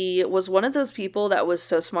 He was one of those people that was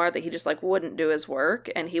so smart that he just, like, wouldn't do his work,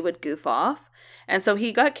 and he would goof off. And so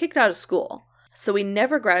he got kicked out of school. So he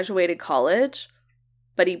never graduated college,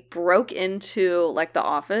 but he broke into, like, the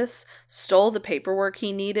office, stole the paperwork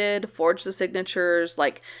he needed, forged the signatures,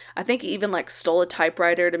 like, I think he even, like, stole a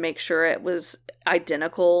typewriter to make sure it was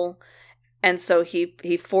identical. And so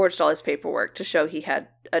he forged all his paperwork to show he had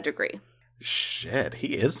a degree. Shit, he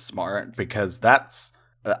is smart, because that's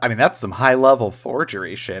some high-level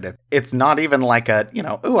forgery shit. It's not even like a,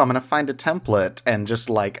 ooh, I'm gonna find a template and just,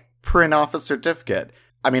 like, print off a certificate.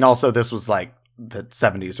 I mean, also, this was, like, the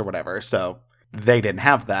 70s or whatever, so they didn't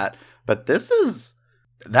have that. But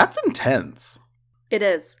that's intense. It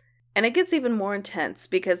is. And it gets even more intense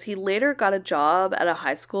because he later got a job at a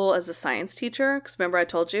high school as a science teacher. Because remember I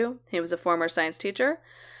told you he was a former science teacher.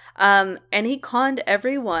 And he conned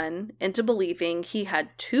everyone into believing he had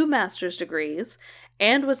 2 master's degrees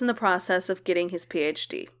and was in the process of getting his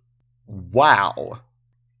PhD. Wow.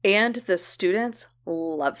 And the students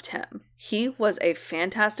loved him. He was a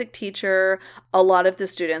fantastic teacher. A lot of the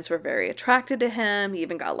students were very attracted to him. He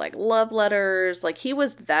even got like love letters. Like he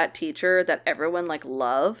was that teacher that everyone like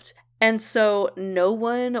loved. And so no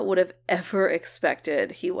one would have ever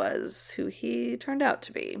expected he was who he turned out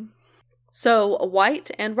to be. So White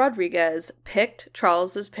and Rodriguez picked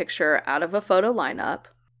Charles's picture out of a photo lineup,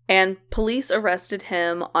 and police arrested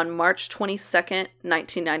him on March 22nd,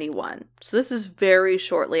 1991. So this is very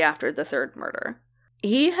shortly after the 3rd murder.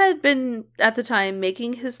 He had been, at the time,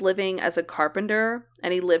 making his living as a carpenter,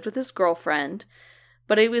 and he lived with his girlfriend,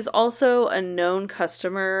 but he was also a known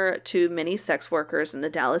customer to many sex workers in the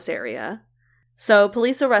Dallas area. So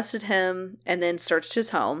police arrested him and then searched his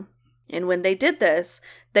home. And when they did this,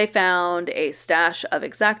 they found a stash of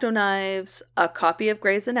X-Acto knives, a copy of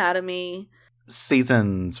Grey's Anatomy.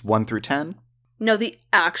 Seasons 1 through 10? No, the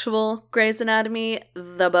actual Grey's Anatomy,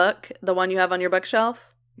 the book, the one you have on your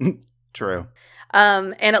bookshelf. True.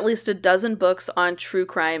 And at least a dozen books on true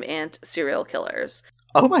crime and serial killers.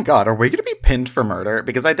 Oh my god, are we going to be pinned for murder?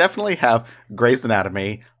 Because I definitely have Grey's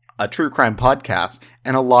Anatomy, a true crime podcast,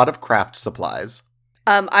 and a lot of craft supplies.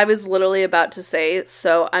 I was literally about to say,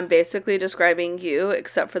 so I'm basically describing you,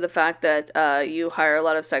 except for the fact that you hire a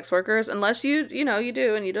lot of sex workers, unless you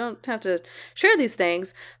do, and you don't have to share these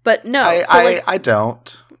things. But no, I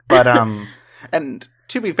don't. But and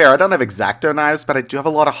to be fair, I don't have X-Acto knives, but I do have a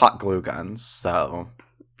lot of hot glue guns, so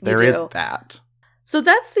there is that. So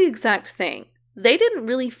that's the exact thing. They didn't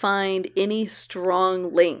really find any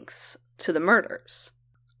strong links to the murders.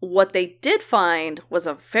 What they did find was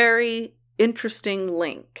a very interesting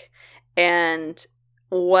link, and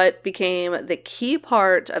what became the key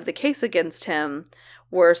part of the case against him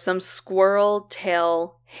were some squirrel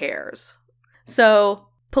tail hairs. So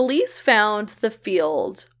police found the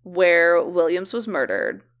field where Williams was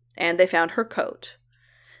murdered, and they found her coat.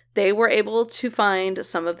 They were able to find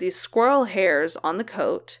some of these squirrel hairs on the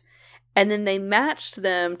coat, and then they matched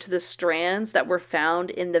them to the strands that were found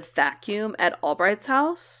in the vacuum at Albright's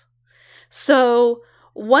house. So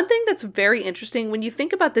one thing that's very interesting, when you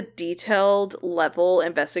think about the detailed level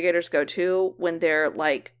investigators go to when they're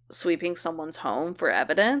like sweeping someone's home for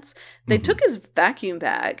evidence, they took his vacuum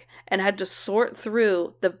bag and had to sort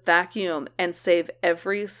through the vacuum and save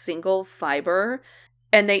every single fiber,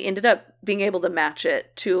 and they ended up being able to match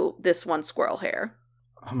it to this one squirrel hair.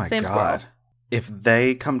 Oh my Same god. squirrel. If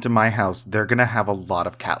they come to my house, they're going to have a lot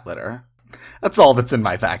of cat litter. That's all that's in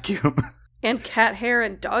my vacuum. And cat hair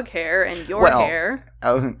and dog hair and your hair.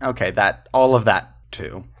 Oh, okay, all of that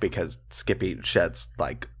too, because Skippy sheds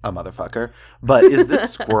like a motherfucker. But is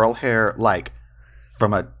this squirrel hair like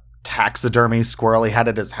from a taxidermy squirrel he had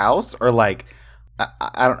at his house, or like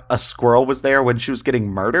a squirrel was there when she was getting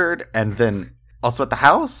murdered and then also at the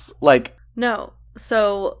house? Like, no.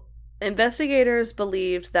 So investigators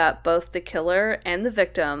believed that both the killer and the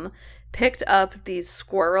victim picked up these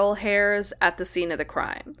squirrel hairs at the scene of the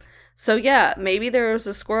crime. So yeah, maybe there was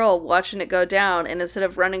a squirrel watching it go down, and instead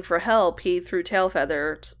of running for help, he threw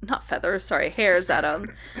hairs at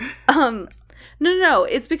him. No,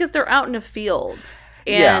 it's because they're out in a field,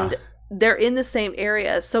 and they're in the same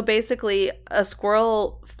area. So basically, a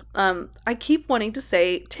squirrel, I keep wanting to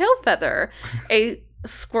say tail feather, a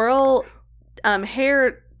squirrel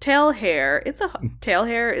tail hair, tail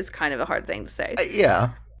hair is kind of a hard thing to say.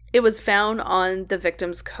 Yeah. It was found on the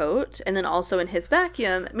victim's coat and then also in his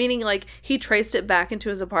vacuum, meaning like he traced it back into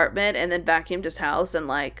his apartment and then vacuumed his house and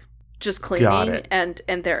like just cleaning, and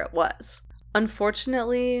there it was.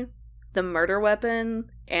 Unfortunately, the murder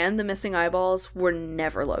weapon and the missing eyeballs were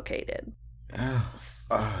never located.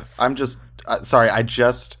 I'm just sorry. I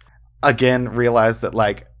just again realized that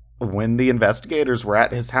like when the investigators were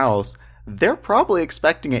at his house, they're probably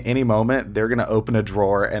expecting at any moment they're going to open a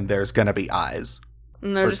drawer and there's going to be eyes.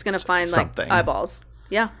 And they're just going to find something. Like eyeballs.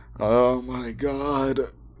 Yeah. Oh my god.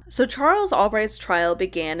 So Charles Albright's trial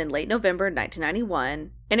began in late November 1991,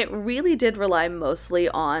 and it really did rely mostly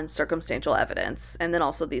on circumstantial evidence and then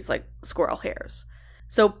also these like squirrel hairs.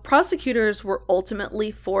 So prosecutors were ultimately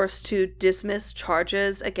forced to dismiss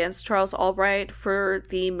charges against Charles Albright for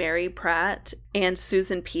the Mary Pratt and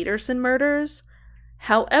Susan Peterson murders.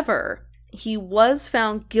 However, he was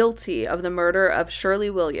found guilty of the murder of Shirley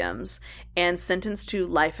Williams and sentenced to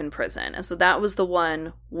life in prison. And so that was the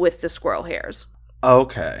one with the squirrel hairs.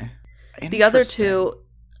 Okay. The other two,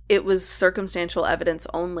 it was circumstantial evidence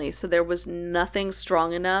only. So there was nothing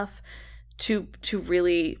strong enough to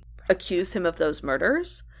really accuse him of those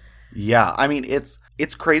murders. Yeah, I mean, it's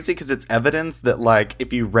it's crazy because it's evidence that, like,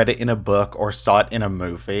 if you read it in a book or saw it in a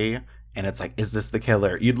movie and it's like, is this the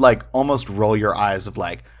killer? You'd, like, almost roll your eyes of,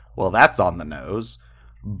 like, well, that's on the nose.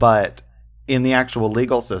 But in the actual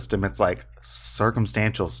legal system, it's like,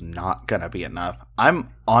 circumstantial's not gonna be enough. I'm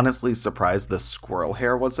honestly surprised the squirrel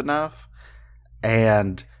hair was enough.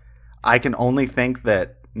 And I can only think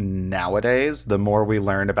that nowadays, the more we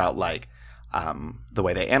learn about, like, the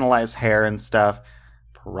way they analyze hair and stuff,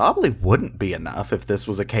 probably wouldn't be enough if this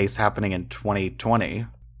was a case happening in 2020.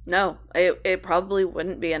 No, it probably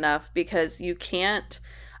wouldn't be enough because you can't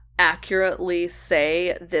accurately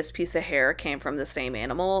say this piece of hair came from the same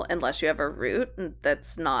animal unless you have a root, and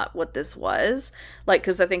that's not what this was. Like,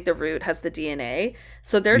 because I think the root has the DNA,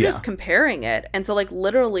 so they're just comparing it. And so, like,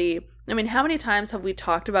 literally, I mean, how many times have we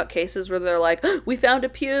talked about cases where they're like, oh, we found a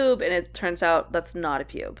pube, and it turns out that's not a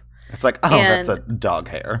pube. It's like, oh, that's a dog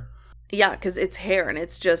hair. Yeah, because it's hair, and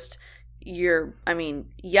it's just,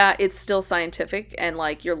 it's still scientific, and,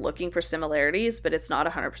 like, you're looking for similarities, but it's not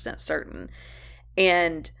 100% certain.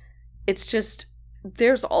 And it's just,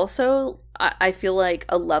 there's also, I feel like,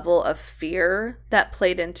 a level of fear that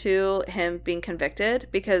played into him being convicted,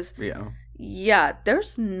 because,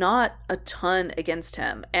 there's not a ton against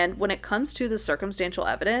him. And when it comes to the circumstantial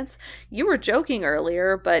evidence, you were joking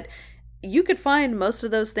earlier, but you could find most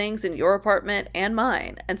of those things in your apartment and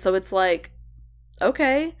mine. And so it's like,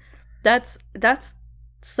 okay, that's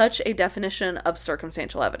such a definition of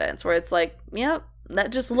circumstantial evidence where it's like, yeah,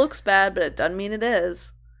 that just looks bad, but it doesn't mean it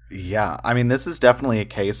is. Yeah, I mean, this is definitely a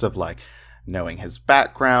case of, like, knowing his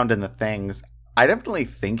background and the things. I definitely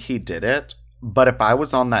think he did it, but if I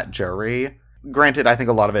was on that jury, granted, I think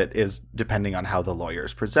a lot of it is depending on how the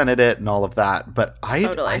lawyers presented it and all of that, but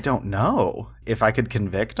I don't know if I could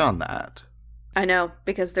convict on that. I know,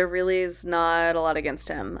 because there really is not a lot against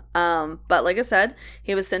him. But like I said,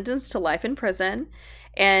 he was sentenced to life in prison,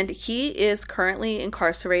 and he is currently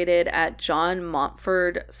incarcerated at John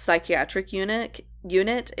Montford Psychiatric Unit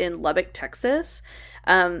in Lubbock, Texas.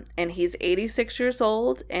 And he's 86 years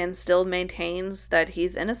old and still maintains that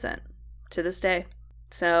he's innocent to this day.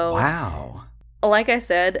 So, wow. Like I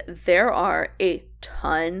said, there are a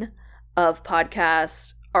ton of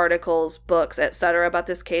podcasts, articles, books, etc. about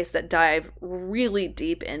this case that dive really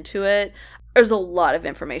deep into it. There's a lot of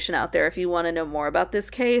information out there if you want to know more about this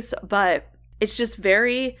case, but it's just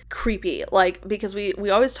very creepy, like, because we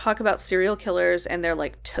always talk about serial killers and they're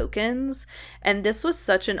like tokens, and this was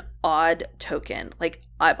such an odd token, like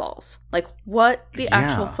eyeballs. Like, what the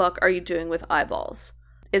actual fuck are you doing with eyeballs?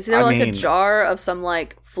 Is there a jar of some,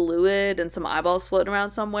 like, fluid and some eyeballs floating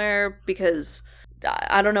around somewhere? Because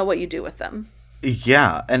I don't know what you do with them.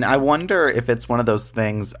 Yeah, and I wonder if it's one of those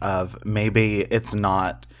things of maybe it's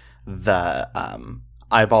not the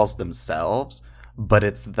eyeballs themselves, but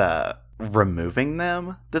it's the removing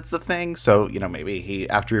them that's the thing. So, maybe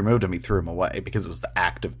after he removed them, he threw them away because it was the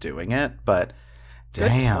act of doing it. But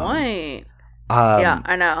damn. Good point. Yeah,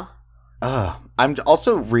 I know. I'm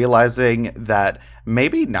also realizing that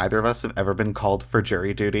maybe neither of us have ever been called for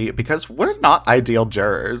jury duty because we're not ideal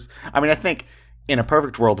jurors. I mean, I think in a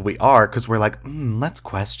perfect world we are, because we're like, let's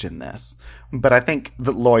question this. But I think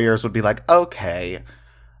the lawyers would be like, okay,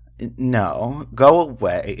 no, go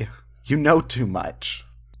away. You know too much.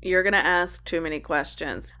 You're going to ask too many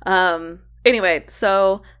questions. Anyway,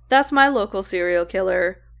 so that's my local serial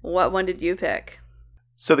killer. What one did you pick?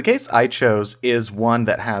 So the case I chose is one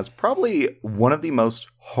that has probably one of the most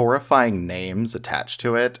horrifying names attached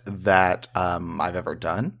to it that I've ever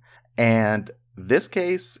done. And this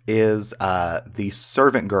case is the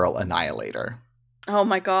Servant Girl Annihilator. Oh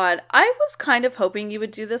my god. I was kind of hoping you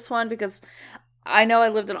would do this one because I know I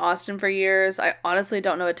lived in Austin for years. I honestly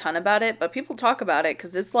don't know a ton about it, but people talk about it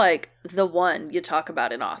because it's like the one you talk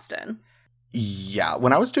about in Austin. Yeah,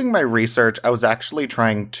 when I was doing my research, I was actually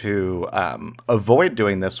trying to avoid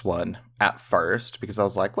doing this one at first because I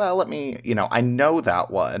was like, well, let me, I know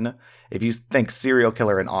that one. If you think serial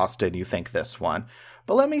killer in Austin, you think this one.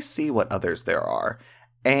 But let me see what others there are.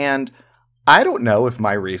 And I don't know if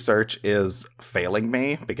my research is failing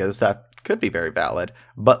me because that could be very valid.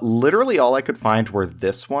 But literally all I could find were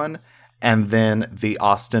this one and then the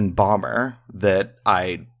Austin Bomber that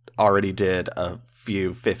I already did a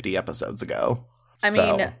few 50 episodes ago. I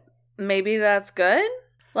mean, maybe that's good.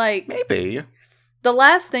 Like, maybe. The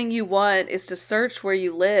last thing you want is to search where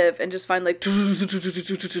you live and just find like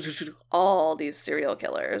all these serial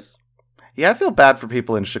killers. Yeah, I feel bad for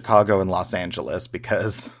people in Chicago and Los Angeles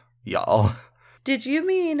because y'all. Did you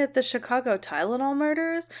mean the Chicago Tylenol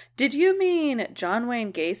murders? Did you mean John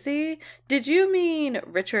Wayne Gacy? Did you mean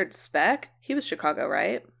Richard Speck? He was Chicago,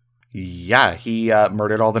 right? Yeah, he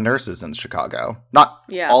murdered all the nurses in Chicago. Not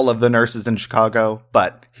Yeah. all of the nurses in Chicago,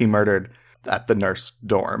 but he murdered at the nurse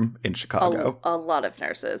dorm in Chicago. A lot of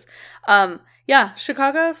nurses. Yeah,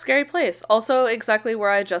 Chicago, scary place. Also exactly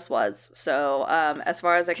where I just was. So, as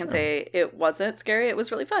far as I can say, it wasn't scary. It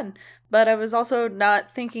was really fun. But I was also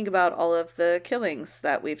not thinking about all of the killings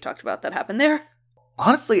that we've talked about that happened there.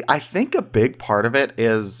 Honestly, I think a big part of it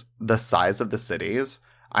is the size of the cities.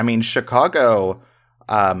 I mean, Chicago,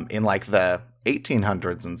 in like the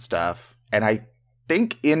 1800s and stuff, and I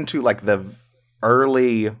think into like the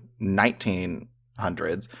early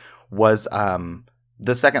 1900s was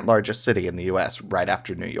the second largest city in the US right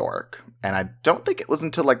after New York. And I don't think it was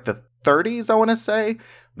until like the 30s, I want to say,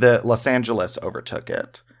 that Los Angeles overtook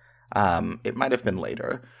it. It might have been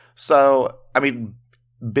later. So, I mean,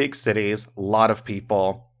 big cities, a lot of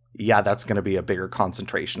people. Yeah, that's going to be a bigger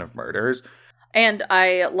concentration of murders. And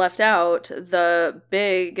I left out the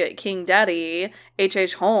big King Daddy,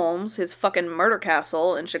 H.H. Holmes, his fucking murder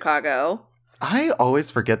castle in Chicago. I always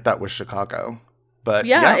forget that was Chicago. But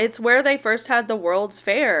yeah, it's where they first had the World's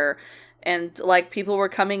Fair. And, like, people were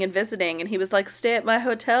coming and visiting, and he was like, stay at my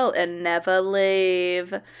hotel and never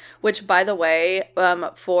leave. Which, by the way,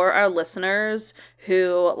 for our listeners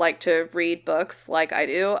who like to read books like I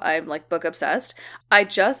do, I'm, like, book obsessed. I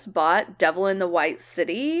just bought Devil in the White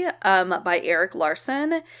City by Eric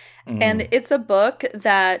Larson. And it's a book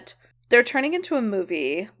that they're turning into a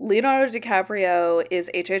movie. Leonardo DiCaprio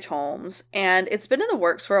is H.H. Holmes, and it's been in the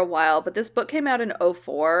works for a while, but this book came out in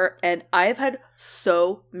 2004, and I've had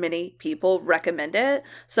so many people recommend it.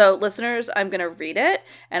 So, listeners, I'm going to read it,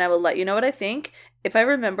 and I will let you know what I think. If I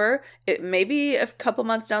remember, it may be a couple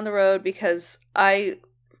months down the road, because I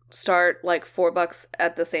start like $4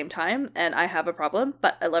 at the same time, and I have a problem,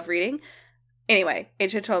 but I love reading. Anyway,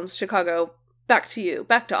 H.H. Holmes, Chicago, back to you.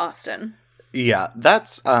 Back to Austin. Yeah,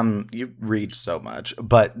 that's, you read so much,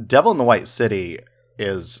 but Devil in the White City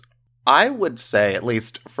is, I would say, at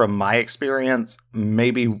least from my experience,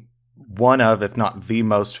 maybe one of, if not the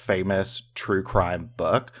most famous true crime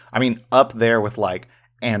book. I mean, up there with, like,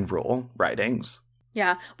 Anne Rule writings.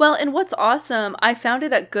 Yeah, well, and what's awesome, I found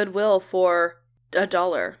it at Goodwill for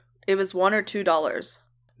 $1. It was $1 or $2.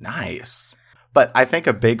 Nice. But I think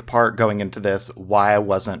a big part going into this, why I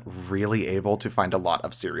wasn't really able to find a lot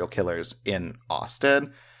of serial killers in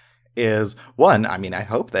Austin, is, one, I mean, I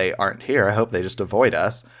hope they aren't here. I hope they just avoid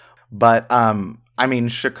us. But, I mean,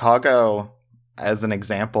 Chicago, as an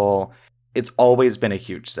example, it's always been a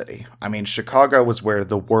huge city. I mean, Chicago was where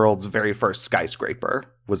the world's very first skyscraper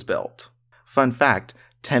was built. Fun fact,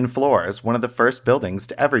 10 floors, one of the first buildings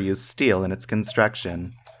to ever use steel in its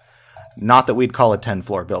construction. Not that we'd call a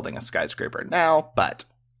 10-floor building a skyscraper now, but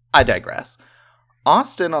I digress.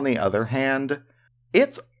 Austin, on the other hand,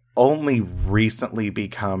 it's only recently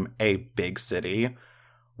become a big city,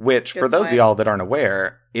 which, for those of y'all that aren't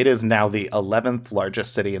aware, it is now the 11th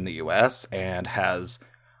largest city in the US and has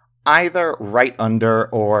either right under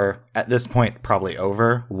or, at this point, probably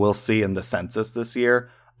over, we'll see in the census this year,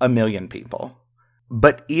 1 million people.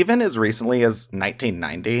 But even as recently as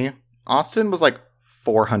 1990, Austin was like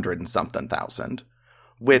 400 and something thousand,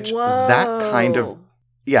 which that kind of,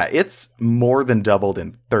 yeah, it's more than doubled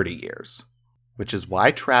in 30 years, which is why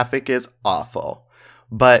traffic is awful.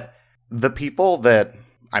 But the people that,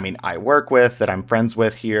 I mean, I work with, that I'm friends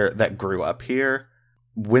with here, that grew up here,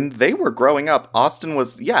 when they were growing up, Austin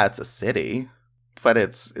was, yeah, it's a city, but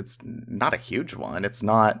it's not a huge one. It's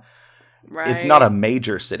not, it's not a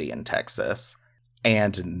major city in Texas.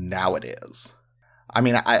 And now it is. I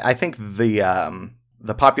mean, I think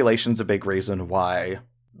the population's a big reason why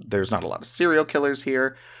there's not a lot of serial killers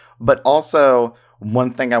here. But also,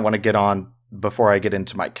 one thing I want to get on before I get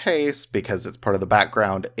into my case, because it's part of the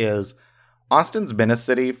background, is Austin's been a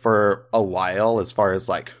city for a while as far as,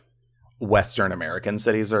 like, Western American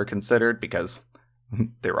cities are considered, because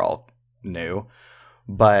they're all new.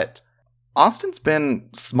 But Austin's been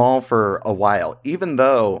small for a while, even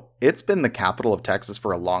though it's been the capital of Texas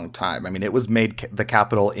for a long time. I mean, it was made the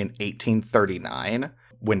capital in 1839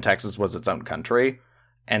 when Texas was its own country,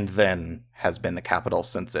 and then has been the capital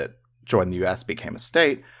since it joined the U.S., became a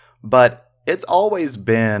state. But it's always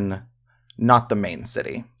been not the main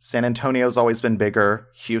city. San Antonio's always been bigger,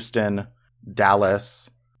 Houston, Dallas.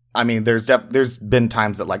 I mean, there's been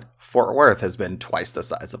times that, like, Fort Worth has been twice the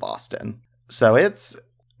size of Austin. So it's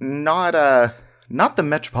not the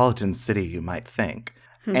metropolitan city you might think.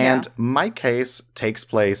 Yeah. And my case takes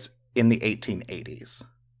place in the 1880s.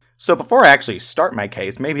 So before I actually start my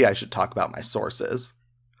case, maybe I should talk about my sources.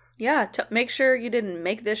 Yeah, make sure you didn't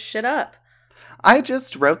make this shit up. I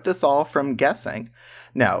just wrote this all from guessing.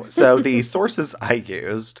 No, so the sources I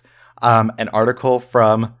used An article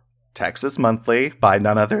from Texas Monthly by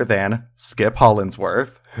none other than Skip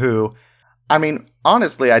Hollandsworth, who, I mean,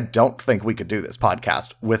 honestly, I don't think we could do this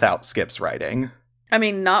podcast without Skip's writing. I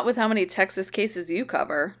mean, not with how many Texas cases you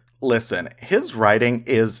cover. Listen, his writing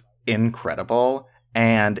is incredible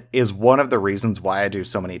and is one of the reasons why I do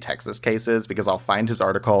so many Texas cases, because I'll find his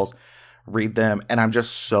articles, read them, and I'm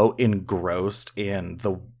just so engrossed in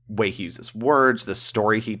the way he uses words, the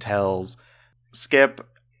story he tells. Skip,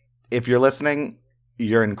 if you're listening,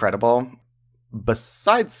 you're incredible.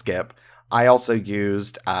 Besides Skip, I also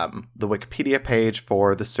used the Wikipedia page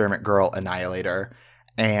for the Servant Girl Annihilator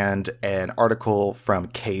and an article from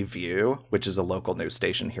KView, which is a local news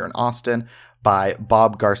station here in Austin, by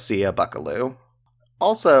Bob Garcia Buckaloo.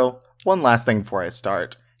 Also, one last thing before I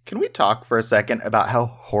start. Can we talk for a second about how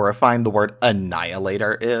horrifying the word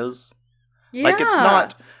Annihilator is? Yeah. Like, it's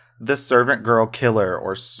not the Servant Girl Killer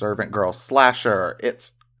or Servant Girl Slasher.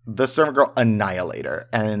 It's the Servant Girl Annihilator.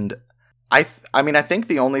 And I think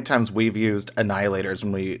the only times we've used Annihilators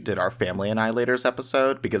when we did our Family Annihilators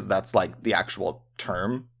episode, because that's like the actual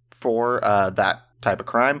term for that type of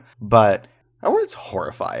crime. But that word's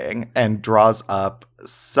horrifying and draws up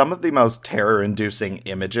some of the most terror-inducing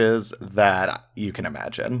images that you can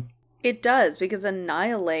imagine. It does, because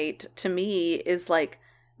annihilate, to me, is like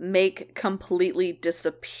make completely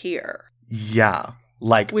disappear. Yeah,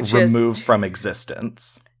 like Which removed from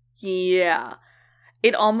existence. Yeah.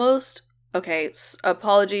 It almost... Okay,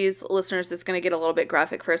 apologies, listeners, it's going to get a little bit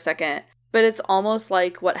graphic for a second. But it's almost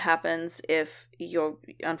like what happens if you're,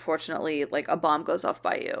 unfortunately, like a bomb goes off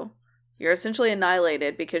by you. You're essentially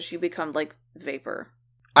annihilated because you become like vapor.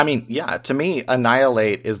 I mean, yeah, to me,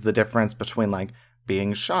 annihilate is the difference between like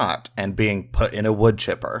being shot and being put in a wood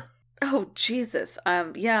chipper. Oh, Jesus.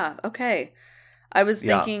 Yeah, okay. I was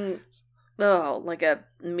thinking, like a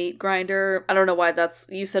meat grinder. I don't know why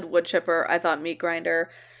you said wood chipper. I thought meat grinder.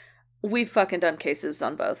 We've fucking done cases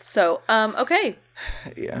on both. So, okay.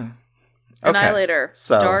 Yeah. Okay. Annihilator.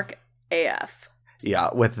 So, dark AF. Yeah,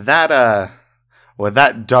 with that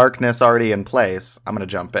darkness already in place, I'm going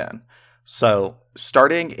to jump in. So,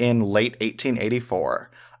 starting in late 1884,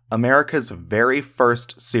 America's very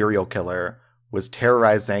first serial killer was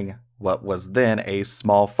terrorizing what was then a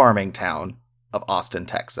small farming town of Austin,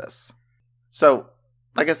 Texas. So,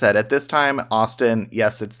 like I said, at this time, Austin,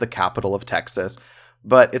 yes, it's the capital of Texas,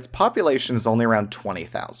 but its population is only around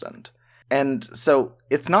 20,000. And so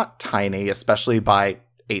it's not tiny, especially by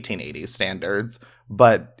 1880s standards,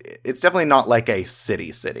 but it's definitely not like a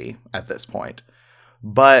city at this point.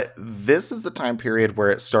 But this is the time period where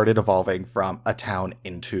it started evolving from a town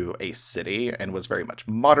into a city and was very much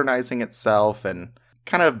modernizing itself and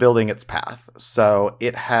kind of building its path. So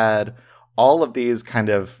it had all of these kind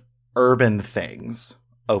of urban things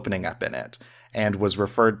opening up in it, and was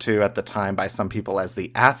referred to at the time by some people as the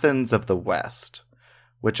Athens of the West,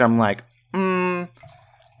 which I'm like,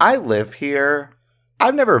 I live here.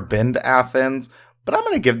 I've never been to Athens, but I'm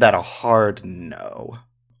going to give that a hard no.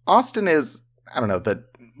 Austin is, I don't know, the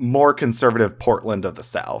more conservative Portland of the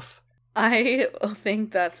South. I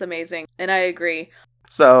think that's amazing, and I agree.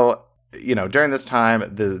 So, during this time,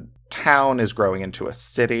 the town is growing into a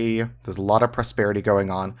city. There's a lot of prosperity going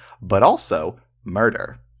on, but also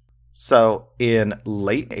murder. So, in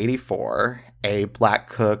late 84, a black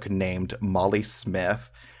cook named Molly Smith,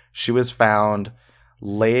 she was found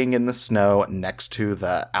laying in the snow next to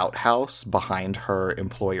the outhouse behind her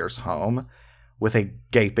employer's home with a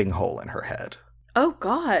gaping hole in her head. Oh,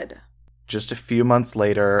 God. Just a few months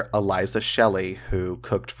later, Eliza Shelley, who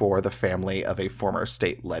cooked for the family of a former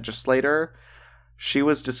state legislator, she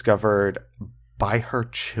was discovered by her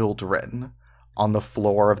children on the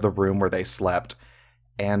floor of the room where they slept,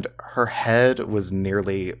 and her head was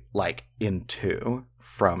nearly, in two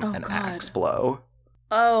from an axe blow.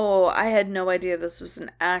 Oh, I had no idea this was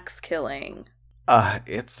an axe killing.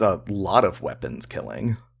 It's a lot of weapons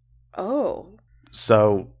killing. Oh.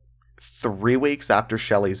 So, 3 weeks after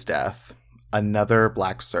Shelley's death, another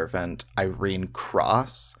black servant, Irene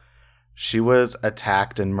Cross, she was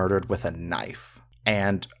attacked and murdered with a knife.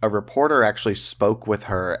 And a reporter actually spoke with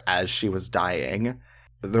her as she was dying.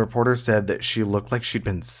 The reporter said that she looked like she'd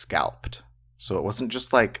been scalped. So it wasn't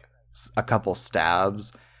just like a couple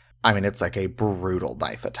stabs. I mean, it's like a brutal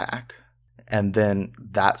knife attack. And then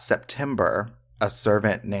that September, a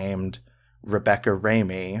servant named Rebecca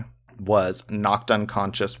Ramey was knocked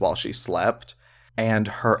unconscious while she slept, and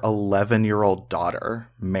her 11-year-old daughter,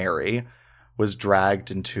 Mary, was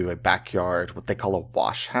dragged into a backyard, what they call a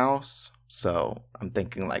wash house. So I'm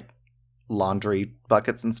thinking like laundry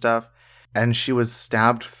buckets and stuff. And she was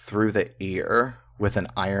stabbed through the ear with an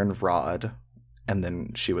iron rod and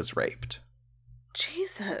then she was raped.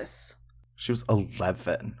 Jesus. She was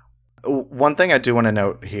 11. One thing I do want to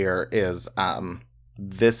note here is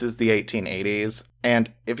this is the 1880s,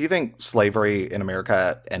 and if you think slavery in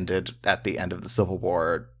America ended at the end of the Civil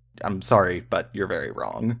War, I'm sorry, but you're very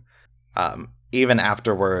wrong. Even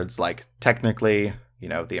afterwards, like, technically, you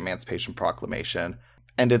know, the Emancipation Proclamation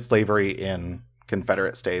ended slavery in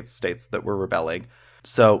Confederate states that were rebelling.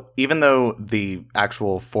 So even though the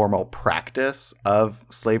actual formal practice of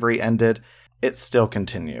slavery ended, it still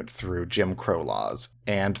continued through Jim Crow laws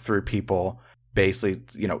and through people basically,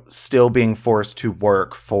 you know, still being forced to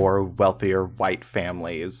work for wealthier white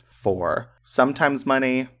families for sometimes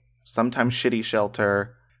money, sometimes shitty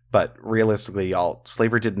shelter. But realistically, y'all,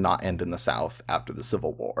 slavery did not end in the South after the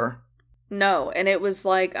Civil War. No, and it was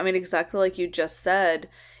like, I mean, exactly like you just said,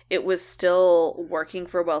 it was still working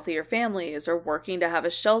for wealthier families or working to have a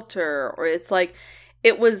shelter, or it's like,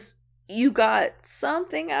 it was, you got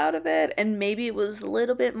something out of it, and maybe it was a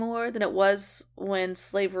little bit more than it was when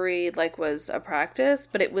slavery, like, was a practice,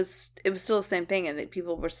 but it was still the same thing, and that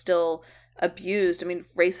people were still abused. I mean,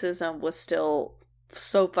 racism was still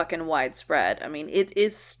so fucking widespread. I mean, it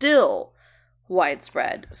is still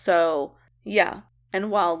widespread. So, yeah. And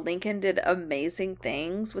while Lincoln did amazing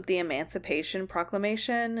things with the Emancipation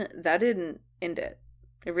Proclamation, that didn't end it.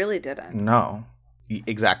 It really didn't. No.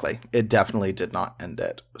 Exactly. It definitely did not end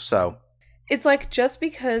it. So it's like, just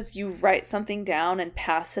because you write something down and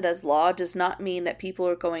pass it as law does not mean that people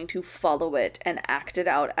are going to follow it and act it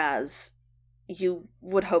out as you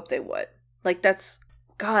would hope they would. Like, that's,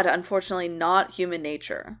 God, unfortunately not human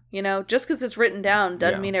nature. You know, just because it's written down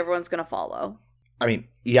doesn't mean everyone's going to follow. I mean,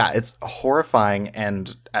 yeah, it's horrifying.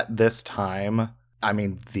 And at this time, I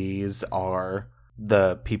mean, these are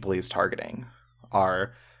the people he's targeting.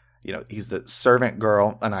 Are, you know, he's the servant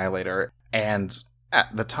girl annihilator. And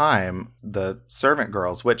at the time, the servant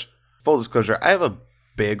girls, which, full disclosure, I have a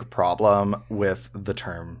big problem with the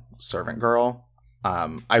term servant girl.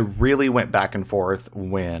 I really went back and forth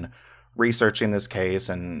when researching this case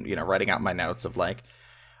and, you know, writing out my notes of like,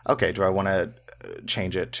 okay, do I want to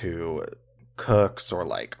change it to cooks or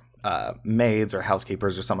like maids or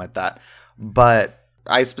housekeepers or something like that? But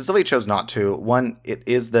I specifically chose not to. One, it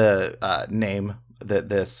is the name that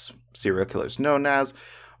this serial killer is known as,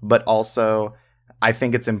 but also I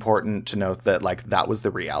think it's important to note that like that was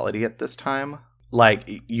the reality at this time.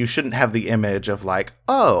 Like, you shouldn't have the image of like,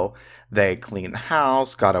 oh, they clean the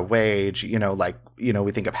house, got a wage, you know, like, you know,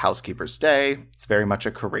 we think of housekeeper's day. It's very much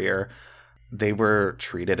a career. They were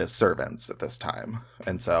treated as servants at this time.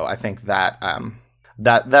 And so I think that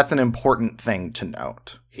that's an important thing to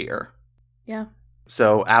note here. Yeah.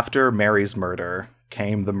 So after Mary's murder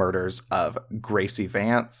came the murders of Gracie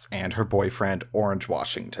Vance and her boyfriend, Orange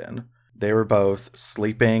Washington. They were both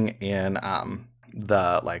sleeping in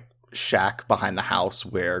the like shack behind the house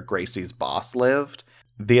where Gracie's boss lived.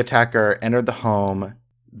 The attacker entered the home.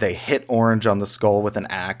 They hit Orange on the skull with an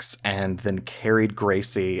axe and then carried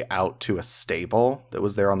Gracie out to a stable that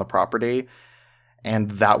was there on the property.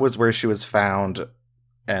 And that was where she was found.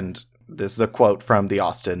 And this is a quote from the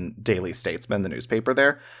Austin Daily Statesman, the newspaper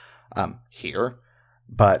there, here.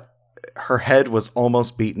 But her head was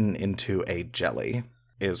almost beaten into a jelly,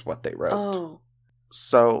 is what they wrote. Oh.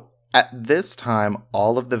 So at this time,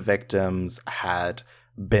 all of the victims had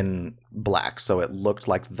been black, so it looked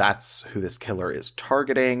like that's who this killer is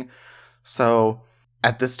targeting. So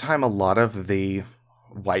at this time, a lot of the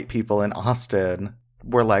white people in Austin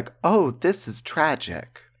were like, oh, this is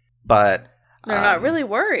tragic. But they're not really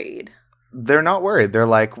worried. They're not worried. They're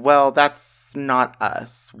like, well, that's not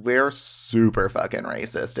us. We're super fucking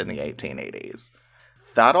racist in the 1880s.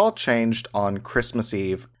 That all changed on Christmas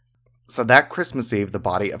Eve. So that Christmas Eve, the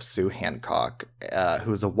body of Sue Hancock,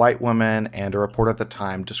 who was a white woman, and a reporter at the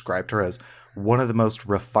time described her as one of the most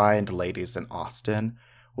refined ladies in Austin,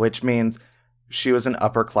 which means she was an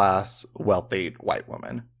upper-class, wealthy white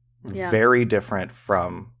woman. Yeah. Very different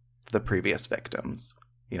from the previous victims.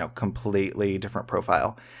 You know, completely different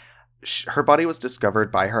profile. Her body was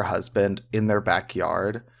discovered by her husband in their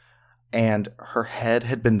backyard, and her head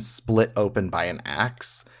had been split open by an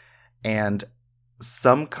axe, and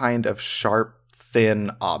some kind of sharp,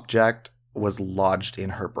 thin object was lodged in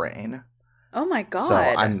her brain. Oh my God.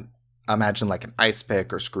 So imagine like an ice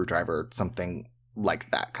pick or screwdriver, something like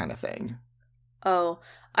that kind of thing. Oh,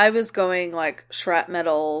 I was going like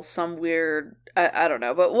shrapnel, some weird, I don't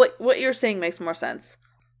know, but what you're saying makes more sense.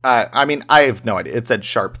 I mean, I have no idea. It said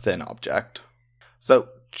sharp, thin object. So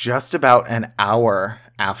just about an hour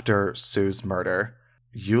after Sue's murder,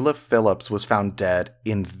 Eula Phillips was found dead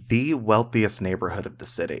in the wealthiest neighborhood of the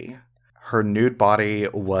city. Her nude body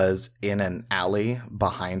was in an alley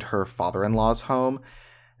behind her father-in-law's home,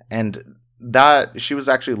 and that she was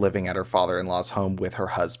actually living at her father-in-law's home with her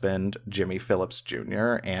husband, Jimmy Phillips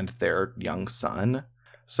Jr., and their young son.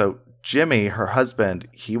 So Jimmy, her husband,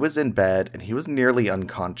 he was in bed and he was nearly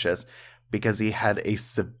unconscious because he had a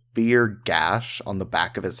severe gash on the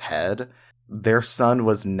back of his head. Their son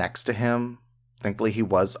was next to him. Thankfully, he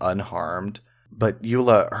was unharmed. But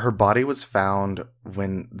Eula, her body was found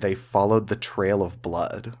when they followed the trail of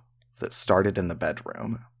blood that started in the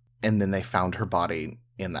bedroom. And then they found her body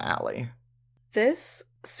in the alley. This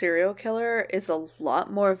serial killer is a lot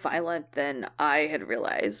more violent than I had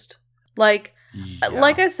realized. Like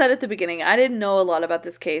I said at the beginning, I didn't know a lot about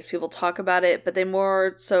this case. People talk about it, but they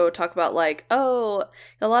more so talk about like, oh,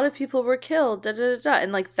 a lot of people were killed, da da da da,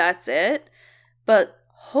 and like that's it. But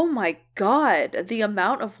oh my god, the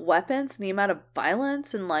amount of weapons and the amount of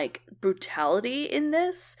violence and like brutality in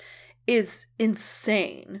this is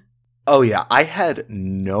insane. Oh yeah, I had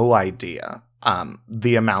no idea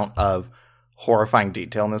the amount of horrifying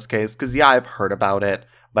detail in this case, because yeah, I've heard about it,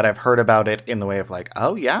 but I've heard about it in the way of like,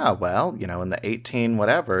 oh yeah, well, you know, in the 18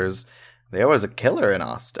 whatevers, there was a killer in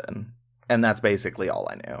Austin. And that's basically all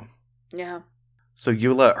I knew. Yeah. So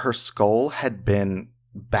Eula, her skull had been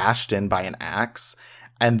bashed in by an axe,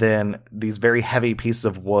 and then these very heavy pieces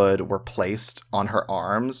of wood were placed on her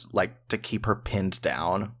arms, like to keep her pinned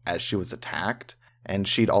down as she was attacked. And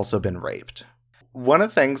she'd also been raped. One of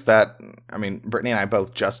the things that, I mean, Brittany and I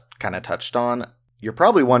both just kind of touched on, you're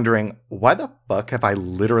probably wondering, why the fuck have I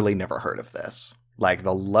literally never heard of this? Like,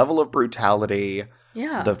 the level of brutality,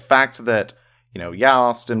 the fact that, you know, yeah,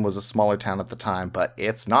 Austin was a smaller town at the time, but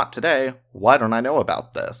it's not today. Why don't I know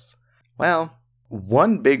about this? Well,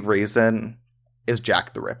 one big reason is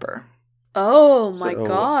Jack the Ripper. Oh my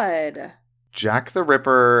god. Jack the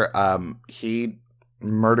Ripper, he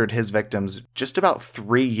murdered his victims just about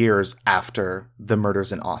 3 years after the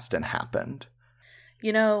murders in Austin happened.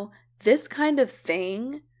 You know, this kind of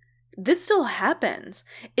thing, this still happens.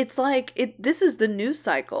 It's like, this is the news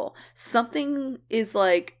cycle. Something is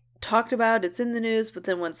like talked about, it's in the news, but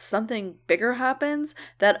then when something bigger happens,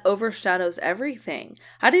 that overshadows everything.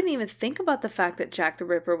 I didn't even think about the fact that Jack the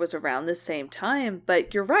Ripper was around the same time,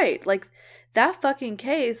 but you're right. Like, that fucking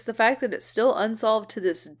case, the fact that it's still unsolved to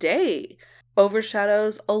this day,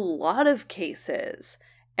 overshadows a lot of cases.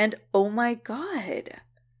 And oh my god.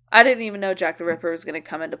 I didn't even know Jack the Ripper was going to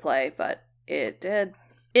come into play, but it did.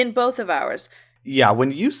 In both of ours. Yeah,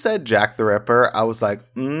 when you said Jack the Ripper, I was like,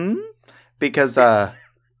 because,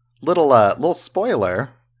 little spoiler,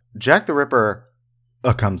 Jack the Ripper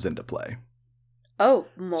comes into play. Oh,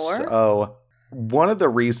 more? So, one of the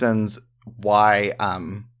reasons why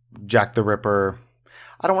Jack the Ripper,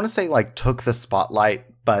 I don't want to say, like, took the spotlight,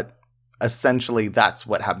 but essentially that's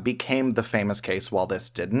what happened, became the famous case while this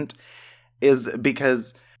didn't, is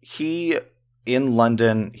because he, in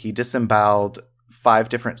London, he disemboweled 5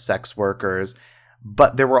 different sex workers,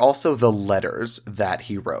 but there were also the letters that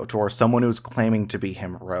he wrote, or someone who was claiming to be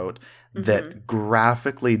him wrote, that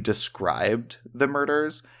graphically described the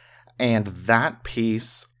murders. And that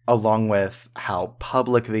piece, along with how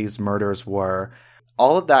public these murders were,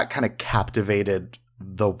 all of that kind of captivated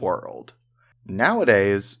the world.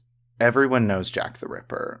 Nowadays, everyone knows Jack the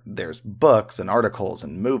Ripper. There's books and articles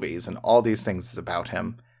and movies and all these things about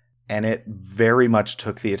him. And it very much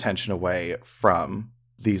took the attention away from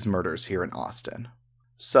these murders here in Austin.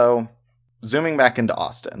 So, zooming back into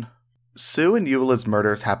Austin, Sue and Eula's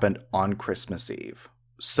murders happened on Christmas Eve.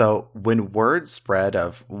 So, when word spread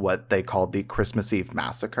of what they called the Christmas Eve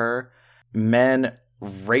massacre, men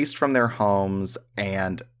raced from their homes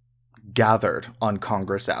and gathered on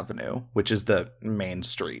Congress Avenue, which is the main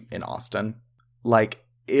street in Austin. Like,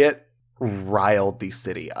 it riled the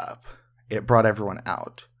city up. It brought everyone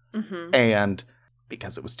out. And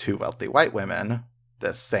because it was 2 wealthy white women,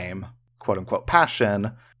 the same quote-unquote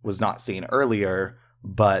passion was not seen earlier,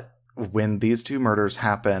 but when these 2 murders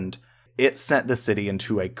happened, it sent the city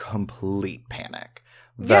into a complete panic.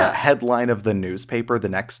 The headline of the newspaper the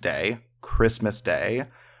next day, Christmas Day,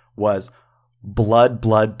 was "Blood,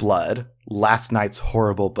 Blood, Blood, Last Night's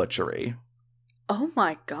Horrible Butchery." Oh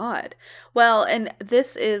my god. Well, and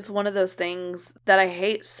this is one of those things that I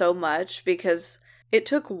hate so much because it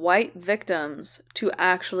took white victims to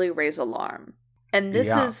actually raise alarm. And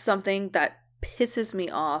this is something that pisses me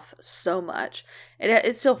off so much.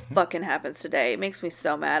 It still fucking happens today. It makes me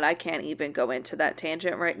so mad. I can't even go into that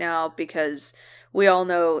tangent right now because we all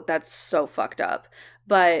know that's so fucked up.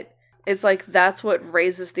 But it's like, that's what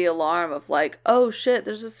raises the alarm of like, oh shit,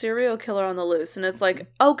 there's a serial killer on the loose. And it's like,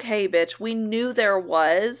 okay, bitch, we knew there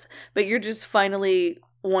was, but you're just finally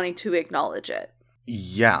wanting to acknowledge it.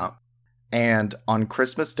 Yeah. And on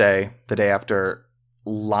Christmas Day, the day after,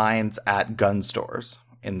 lines at gun stores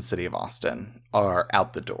in the city of Austin are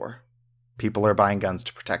out the door. People are buying guns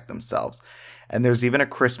to protect themselves. And there's even a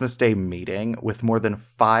Christmas Day meeting with more than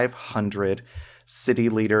 500 city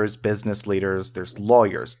leaders, business leaders. There's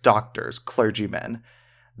lawyers, doctors, clergymen.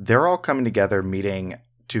 They're all coming together meeting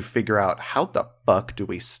to figure out how the fuck do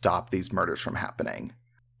we stop these murders from happening.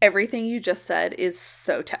 Everything you just said is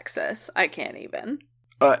so Texas. I can't even.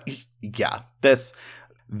 Yeah. This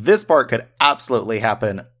part could absolutely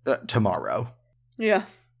happen tomorrow. Yeah.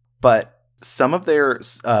 But some of their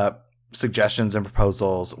suggestions and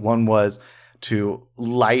proposals, one was to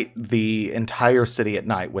light the entire city at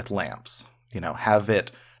night with lamps. You know, have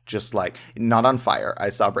it just like, not on fire. I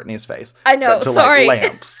saw Brittany's face. I know, but to sorry. light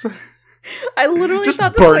lamps. I literally just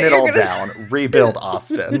thought burn it all down. Rebuild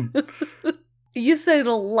Austin. You said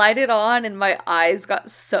light it on and my eyes got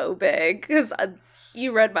so big because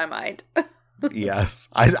you read my mind. Yes.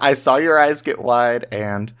 I saw your eyes get wide,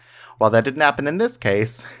 and while that didn't happen in this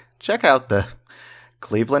case, check out the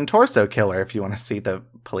Cleveland Torso Killer if you want to see the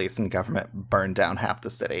police and government burn down half the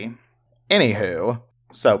city. Anywho,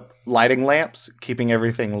 so lighting lamps, keeping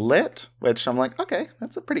everything lit, which I'm like, okay,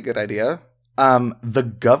 that's a pretty good idea.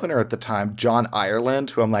 The governor at the time, John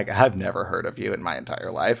Ireland, who I'm like, I've never heard of you in my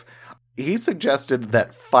entire life, he suggested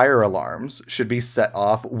that fire alarms should be set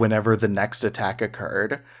off whenever the next attack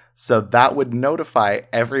occurred, so that would notify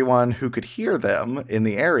everyone who could hear them in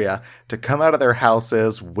the area to come out of their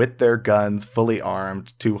houses with their guns fully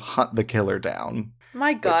armed to hunt the killer down.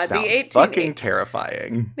 My God, the fucking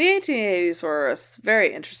terrifying. The 1880s were a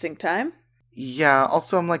very interesting time. Yeah,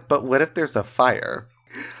 also I'm like, but what if there's a fire?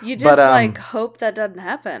 You just hope that doesn't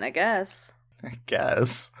happen, I guess. I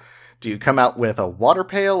guess. Do you come out with a water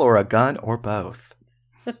pail or a gun or both?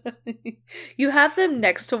 You have them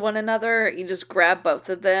next to one another. You just grab both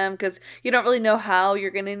of them because you don't really know how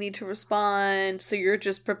you're going to need to respond. So you're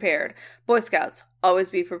just prepared. Boy Scouts, always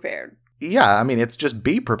be prepared. Yeah, I mean, it's just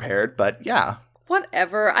be prepared, but yeah.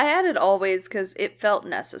 Whatever. I added always because it felt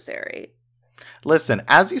necessary. Listen,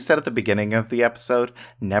 as you said at the beginning of the episode,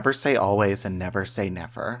 never say always and never say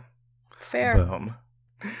never. Fair. Boom.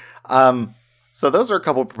 So those are a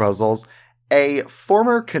couple proposals. A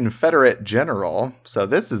former Confederate general, so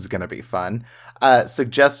this is going to be fun,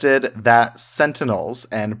 suggested that sentinels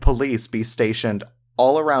and police be stationed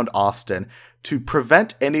all around Austin to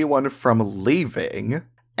prevent anyone from leaving,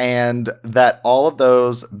 and that all of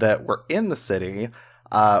those that were in the city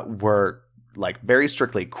were like very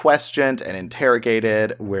strictly questioned and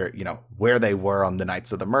interrogated where they were on the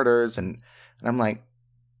nights of the murders. And I'm like,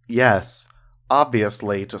 yes,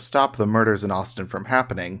 obviously, to stop the murders in Austin from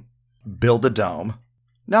happening, build a dome.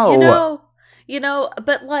 No.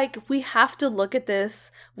 But we have to look at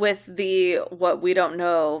this with what we don't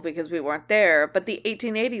know because we weren't there, but the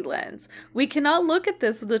 1880 lens. We cannot look at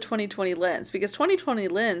this with the 2020 lens because 2020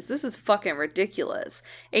 lens, this is fucking ridiculous.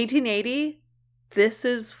 1880, this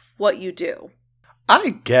is what you do.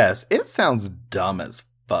 I guess. It sounds dumb as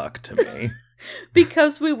fuck to me.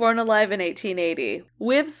 Because we weren't alive in 1880.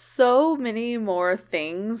 We have so many more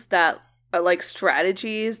things that are like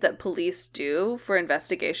strategies that police do for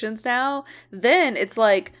investigations now. Then it's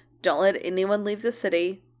like, don't let anyone leave the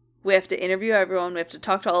city. We have to interview everyone. We have to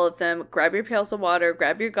talk to all of them. Grab your pails of water.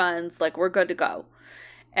 Grab your guns. Like, we're good to go.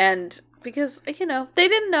 And because, they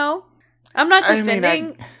didn't know. I'm not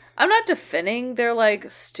defending... I'm not defending their,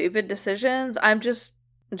 stupid decisions. I'm just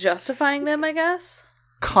justifying them, I guess.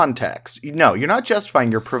 Context. No, you're not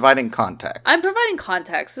justifying. You're providing context. I'm providing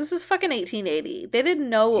context. This is fucking 1880. They didn't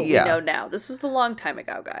know what we know now. This was a long time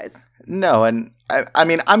ago, guys. No, and I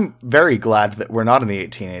mean, I'm very glad that we're not in the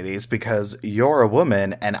 1880s because you're a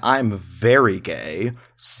woman and I'm very gay.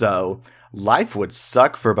 So life would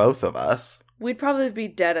suck for both of us. We'd probably be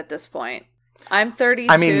dead at this point. I'm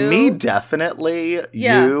 32. I mean, me definitely.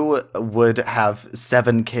 Yeah. You would have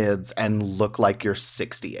 7 kids and look like you're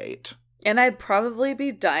 68. And I'd probably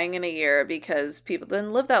be dying in a year because people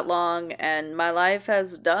didn't live that long and my life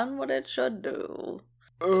has done what it should do.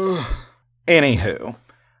 Ugh. Anywho,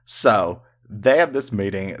 so they have this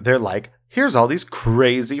meeting. They're like, here's all these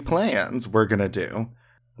crazy plans we're going to do.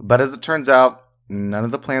 But as it turns out, none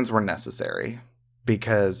of the plans were necessary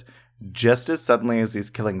because just as suddenly as these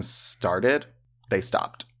killings started, they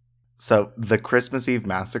stopped. So the Christmas Eve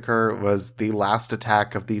massacre was the last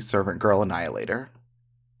attack of the Servant Girl Annihilator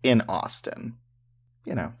in Austin.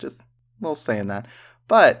 Just a little saying that.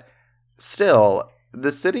 But still,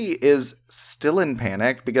 the city is still in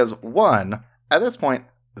panic because, one, at this point,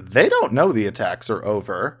 they don't know the attacks are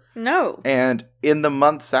over. No. And in the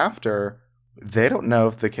months after, They don't know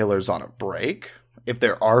if the killer's on a break, if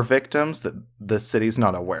there are victims that the city's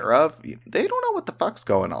not aware of. They don't know what the fuck's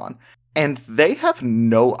going on. And they have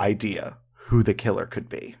no idea who the killer could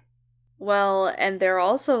be. Well, and they're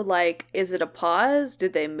also like, is it a pause?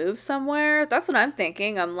 Did they move somewhere? That's what I'm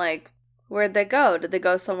thinking. I'm like, where'd they go? Did they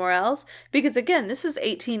go somewhere else? Because again, this is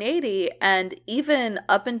 1880, and even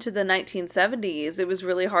up into the 1970s, it was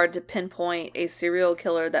really hard to pinpoint a serial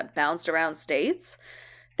killer that bounced around states.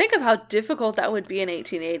 Think of how difficult that would be in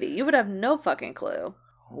 1880. You would have no fucking clue.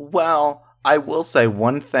 Well, I will say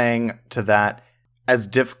one thing to that. As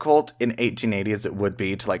difficult in 1880 as it would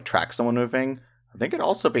be to, like, track someone moving, I think it'd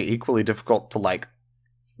also be equally difficult to, like,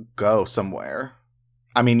 go somewhere.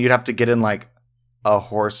 I mean, you'd have to get in, like, a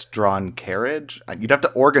horse-drawn carriage. You'd have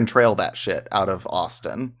to Oregon Trail that shit out of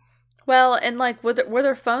Austin. Well, and, like, were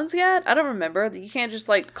there phones yet? I don't remember. You can't just,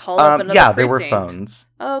 like, call up another yeah, precinct. there were phones.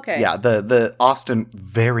 Oh, okay. Yeah, the Austin,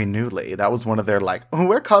 very newly, that was one of their, like, oh,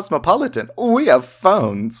 we're cosmopolitan. Oh, we have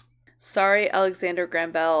phones. Sorry, Alexander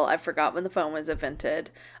Graham Bell. I forgot when the phone was invented.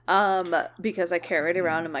 Because I carry it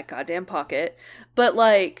around in my goddamn pocket. But,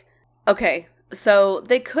 like, okay, so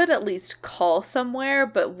they could at least call somewhere,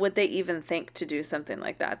 but would they even think to do something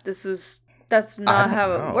like that? That's not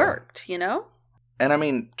how it worked, you know? And I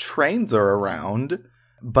mean, trains are around,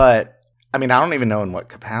 but I mean, I don't even know in what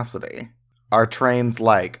capacity. Are trains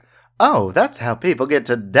like, oh, that's how people get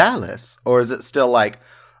to Dallas? Or is it still like,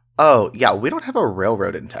 oh, yeah, we don't have a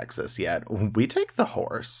railroad in Texas yet. We take the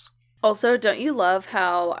horse. Also, don't you love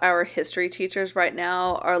how our history teachers right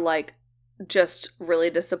now are, like, just really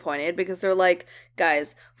disappointed because they're like,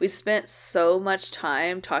 guys, we spent so much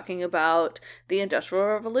time talking about the Industrial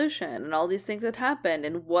Revolution and all these things that happened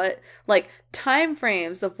and what, like, time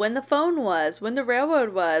frames of when the phone was, when the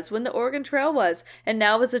railroad was, when the Oregon Trail was, and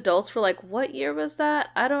now as adults we're like, what year was that?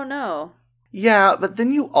 I don't know. Yeah, but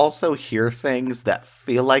then you also hear things that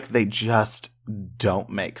feel like they just don't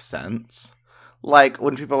make sense. Like,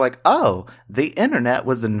 when people are like, oh, the internet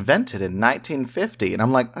was invented in 1950. And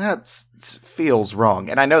I'm like, that feels wrong.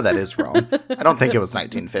 And I know that is wrong. I don't think it was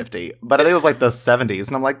 1950. But I think it was like the 70s.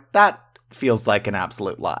 And I'm like, that feels like an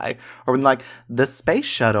absolute lie. Or when, like, the space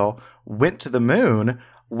shuttle went to the moon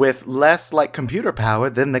with less, like, computer power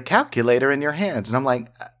than the calculator in your hand. And I'm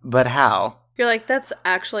like, but how? You're like, that's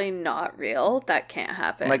actually not real. That can't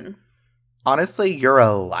happen. Like, honestly, you're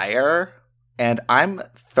a liar. And I'm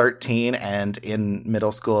 13 and in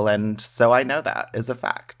middle school, and so I know that is a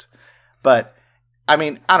fact. But, I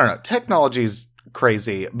mean, I don't know. Technology's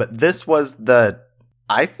crazy, but this was I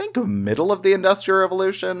think, middle of the Industrial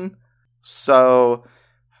Revolution. So,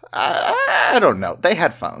 I don't know. They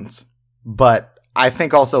had phones. But I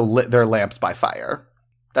think also lit their lamps by fire.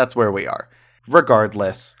 That's where we are.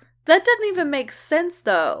 Regardless. That doesn't even make sense,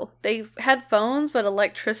 though. They had phones, but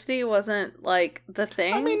electricity wasn't, like, the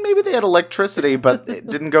thing. I mean, maybe they had electricity, but it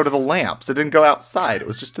didn't go to the lamps. It didn't go outside. It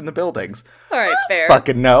was just in the buildings. All right, fair.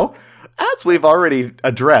 Fucking no. As we've already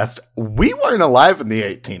addressed, we weren't alive in the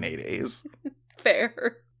 1880s.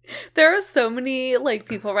 Fair. There are so many, like,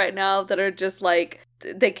 people right now that are just, like,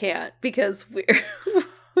 they can't because we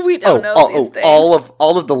don't know these things.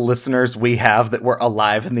 All of the listeners we have that were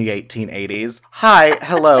alive in the 1880s. Hi,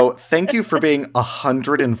 hello. Thank you for being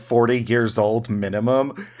 140 years old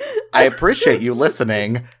minimum. I appreciate you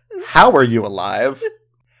listening. How are you alive?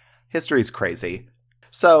 History's crazy.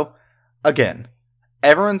 So, again,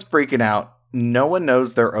 everyone's freaking out. No one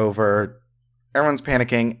knows they're over. Everyone's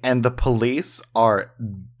panicking, and the police are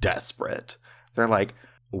desperate. They're like,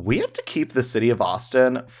 we have to keep the city of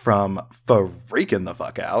Austin from freaking the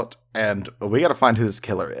fuck out, and we gotta find who this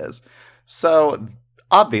killer is. So,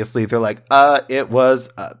 obviously, they're like, it was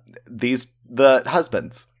the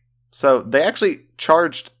husbands. So, they actually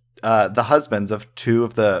charged the husbands of two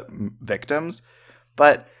of the victims,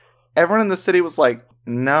 but everyone in the city was like,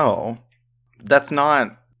 no, these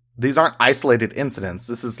aren't isolated incidents.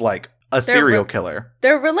 This is like a serial killer.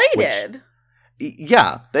 They're related.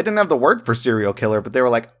 Yeah, they didn't have the word for serial killer, but they were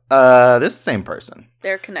like, this is the same person.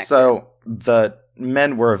 They're connected. So the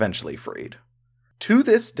men were eventually freed. To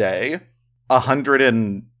this day,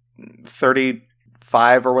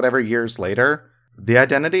 135 or whatever years later, the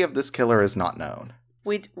identity of this killer is not known.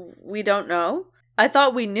 We don't know? I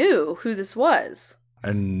thought we knew who this was.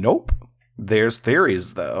 Nope. There's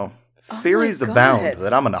theories, though. Theories abound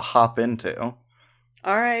that I'm going to hop into.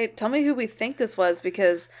 All right, tell me who we think this was,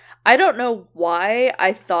 because I don't know why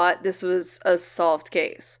I thought this was a solved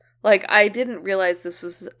case. Like, I didn't realize this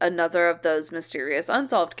was another of those mysterious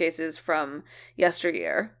unsolved cases from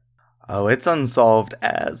yesteryear. Oh, it's unsolved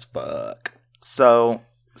as fuck. So,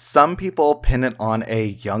 some people pin it on a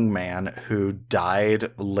young man who died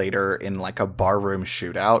later in like a barroom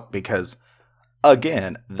shootout because,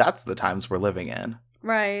 again, that's the times we're living in.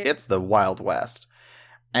 Right. It's the Wild West.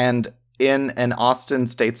 And in an Austin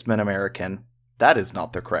Statesman American, that is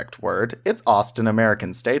not the correct word. It's Austin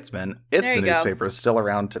American Statesman. It's the newspaper still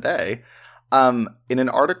around today. In an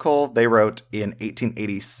article they wrote in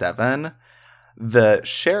 1887, the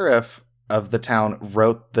sheriff of the town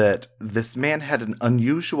wrote that this man had an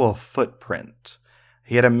unusual footprint.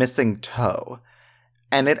 He had a missing toe.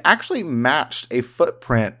 And it actually matched a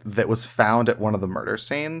footprint that was found at one of the murder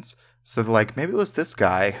scenes. So they're like, maybe it was this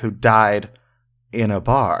guy who died in a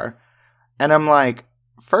bar. And I'm like,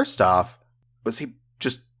 first off, was he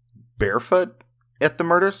just barefoot at the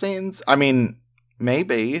murder scenes? I mean,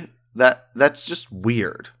 maybe. That's just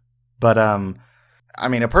weird. But, I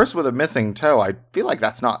mean, a person with a missing toe, I feel like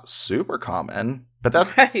that's not super common. But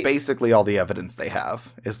that's basically all the evidence they have.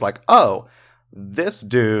 Is like, oh, this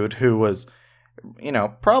dude who was,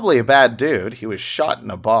 probably a bad dude. He was shot in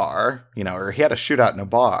a bar, or he had a shootout in a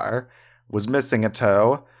bar, was missing a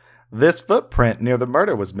toe. This footprint near the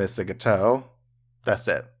murder was missing a toe. That's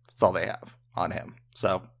it. That's all they have on him.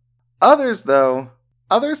 So, others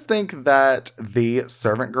think that the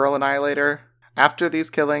servant girl annihilator, after these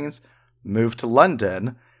killings, moved to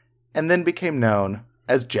London and then became known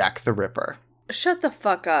as Jack the Ripper. Shut the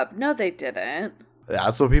fuck up. No, they didn't.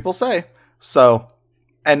 That's what people say. So,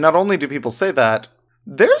 and not only do people say that,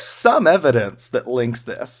 there's some evidence that links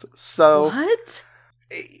this. So, what?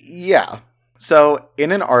 Yeah. So,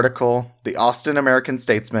 in an article, the Austin American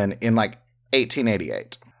Statesman in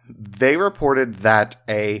 1888, they reported that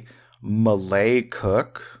a Malay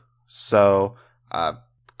cook, so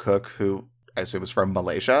cook who I assume is from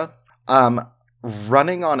Malaysia,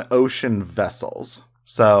 running on ocean vessels,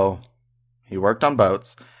 so he worked on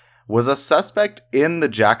boats, was a suspect in the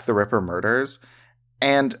Jack the Ripper murders,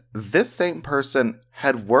 and this same person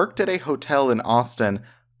had worked at a hotel in Austin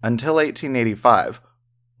until 1885,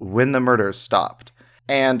 when the murders stopped.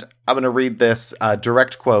 And I'm going to read this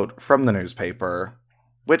direct quote from the newspaper,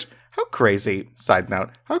 which, how crazy, side note,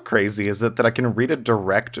 how crazy is it that I can read a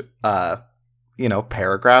direct,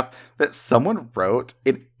 paragraph that someone wrote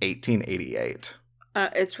in 1888?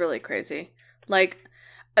 It's really crazy.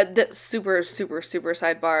 The super, super, super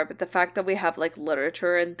sidebar, but the fact that we have,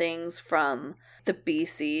 literature and things from the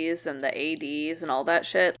BCs and the ADs and all that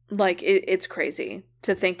shit, it's crazy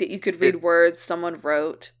to think that you could read words someone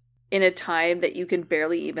wrote in a time that you can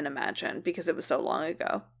barely even imagine because it was so long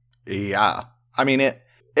ago. Yeah. I mean,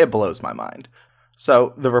 it blows my mind.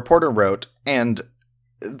 So the reporter wrote, and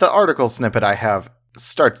the article snippet I have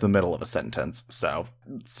starts the middle of a sentence, so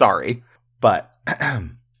sorry. But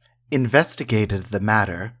investigated the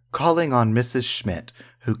matter, calling on Mrs. Schmidt,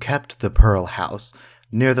 who kept the Pearl House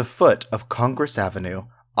near the foot of Congress Avenue,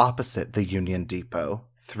 opposite the Union Depot,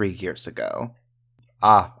 3 years ago.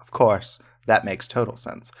 Ah, of course. That makes total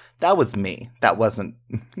sense. That was me. That wasn't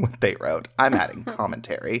what they wrote. I'm adding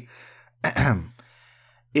commentary.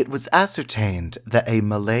 It was ascertained that a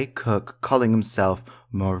Malay cook calling himself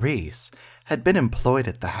Maurice had been employed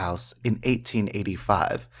at the house in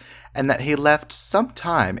 1885, and that he left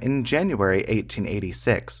sometime in January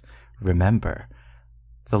 1886. Remember,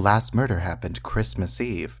 the last murder happened Christmas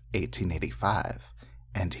Eve, 1885,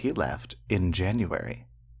 and he left in January,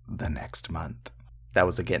 the next month. That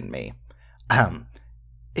was again me.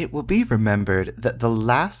 It will be remembered that the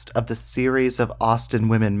last of the series of Austin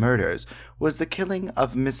women murders was the killing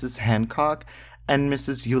of Mrs. Hancock and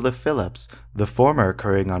Mrs. Eula Phillips, the former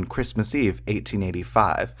occurring on Christmas Eve,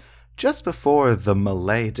 1885, just before the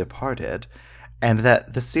Malay departed, and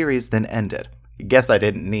that the series then ended. Guess I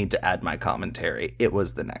didn't need to add my commentary. It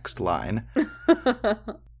was the next line.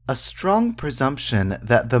 A strong presumption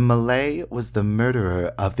that the Malay was the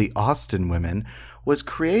murderer of the Austin women was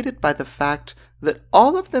created by the fact that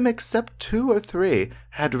all of them except 2 or 3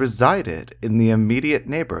 had resided in the immediate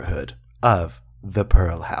neighborhood of the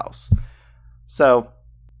Pearl House. So,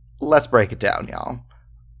 let's break it down, y'all.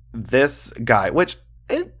 This guy,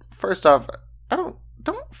 first off,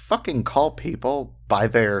 don't fucking call people by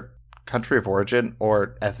their country of origin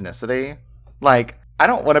or ethnicity. I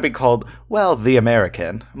don't want to be called, the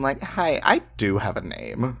American. I'm like, hi, I do have a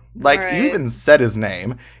name. Right. You even said his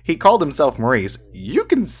name. He called himself Maurice. You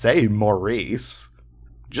can say Maurice.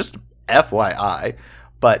 Just FYI.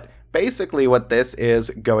 But basically what this is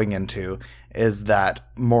going into is that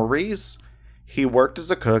Maurice, he worked as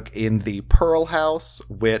a cook in the Pearl House,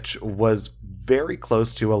 which was very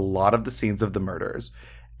close to a lot of the scenes of the murders.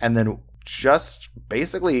 And then just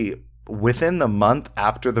basically within the month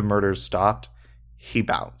after the murders stopped, he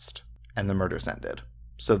bounced, and the murders ended.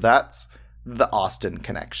 So that's the Austin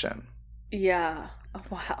connection. Yeah. Oh,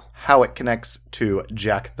 wow. How it connects to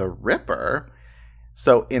Jack the Ripper.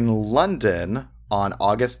 So in London on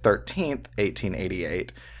August 13th,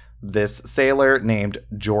 1888, this sailor named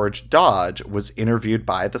George Dodge was interviewed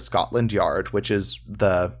by the Scotland Yard, which is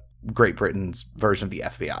the Great Britain's version of the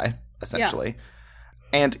FBI, essentially.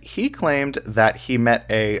 Yeah. And he claimed that he met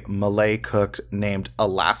a Malay cook named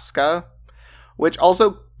Alaska, which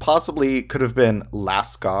also possibly could have been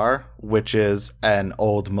Lascar, which is an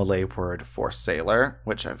old Malay word for sailor,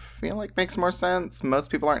 which I feel like makes more sense. Most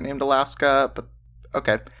people aren't named Alaska, but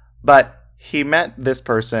okay. But he met this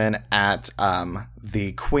person at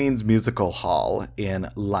the Queen's Musical Hall in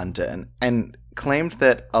London and claimed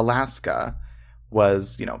that Alaska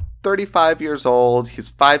was, 35 years old. He's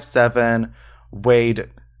 5'7", weighed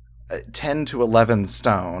 10 to 11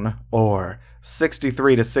 stone, or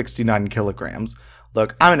 63 to 69 kilograms.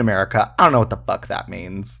 Look, I'm in America. I don't know what the fuck that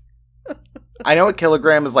means. I know a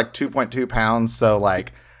kilogram is like 2.2 pounds, so I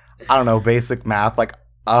don't know, basic math,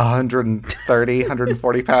 130,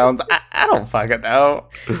 140 pounds. I don't fucking know.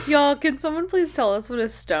 Y'all, can someone please tell us what a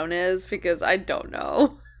stone is? Because I don't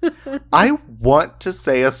know. I want to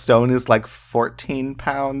say a stone is 14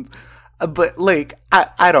 pounds, but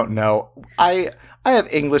I don't know. I have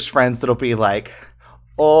English friends that'll be like,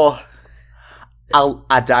 oh,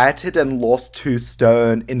 I dieted and lost 2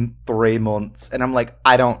 stone in 3 months. And I'm like,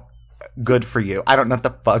 good for you. I don't know what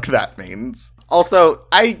the fuck that means. Also,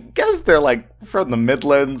 I guess they're from the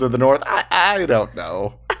Midlands or the North. I don't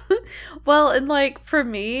know. Well, and for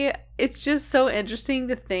me, it's just so interesting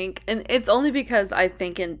to think, and it's only because I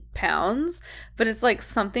think in pounds, but it's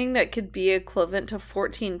something that could be equivalent to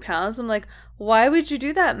 14 pounds. I'm like, why would you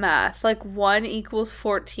do that math? 1 equals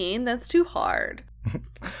 14? That's too hard.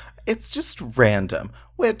 It's just random.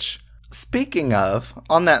 Which, speaking of,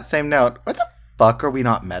 on that same note, why the fuck are we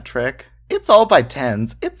not metric? It's all by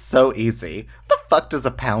tens. It's so easy. The fuck does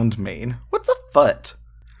a pound mean? What's a foot?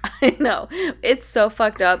 I know. It's so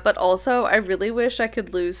fucked up, but also I really wish I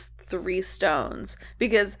could lose 3 stones,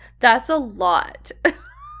 because that's a lot.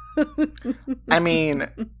 I mean,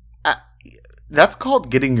 that's called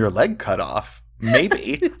getting your leg cut off.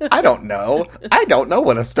 Maybe. I don't know. I don't know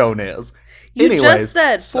what a stone is. You just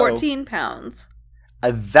said 14 pounds.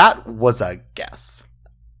 That was a guess.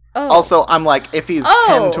 Oh. Also, I'm if he's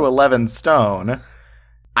 10 to 11 stone,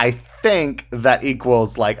 I think that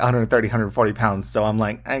equals 130, 140 pounds. So I'm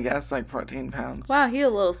I guess 14 pounds. Wow, he a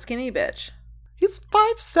little skinny bitch. He's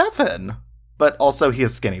 5'7". But also he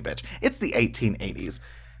is skinny bitch. It's the 1880s.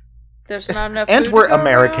 There's not enough and food we're to go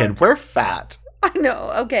American. around. We're fat. I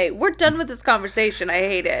know. Okay, we're done with this conversation. I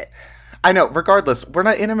hate it. I know. Regardless, we're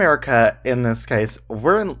not in America in this case.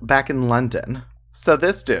 We're back in London. So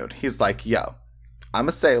this dude, he's yo, I'm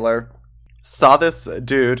a sailor. Saw this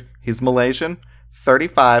dude. He's Malaysian,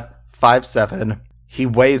 35, 5'7". He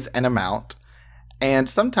weighs an amount. And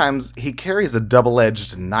sometimes he carries a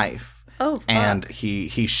double-edged knife. Oh, fuck. And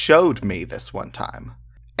he showed me this one time.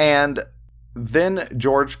 And then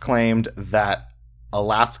George claimed that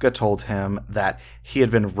Alaska told him that he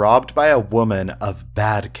had been robbed by a woman of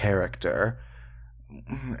bad character.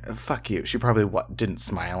 Fuck you. She probably didn't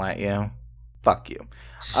smile at you. Fuck you.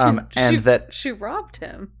 She robbed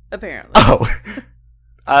him, apparently. Oh.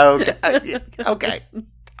 Okay. Okay.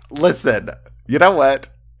 Listen, you know what?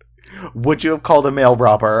 Would you have called a male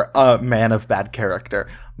robber a man of bad character?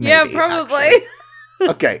 Maybe, yeah, probably.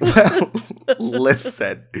 Okay, well,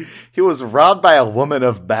 listen. He was robbed by a woman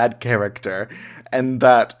of bad character, and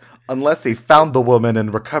that unless he found the woman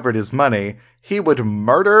and recovered his money, he would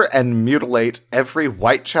murder and mutilate every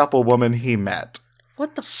Whitechapel woman he met.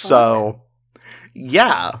 What the fuck? So,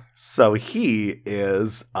 yeah. So he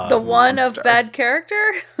is the one monster. of bad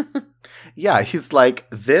character? Yeah, he's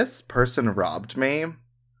this person robbed me.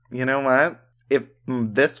 You know what? If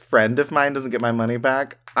this friend of mine doesn't get my money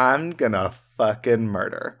back, I'm gonna fucking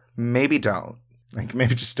murder. Maybe don't.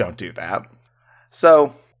 Maybe just don't do that.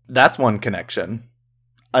 So, that's one connection.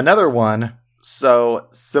 Another one, so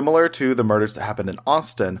similar to the murders that happened in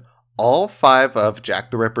Austin, all 5 of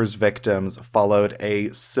Jack the Ripper's victims followed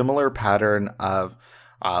a similar pattern of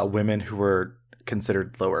women who were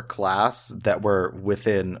considered lower class that were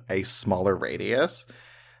within a smaller radius.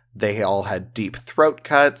 They all had deep throat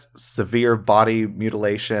cuts, severe body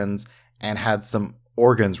mutilations, and had some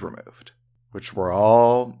organs removed, which were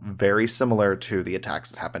all very similar to the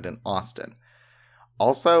attacks that happened in Austin.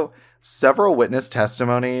 Also, several witness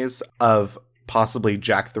testimonies of possibly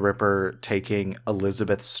Jack the Ripper taking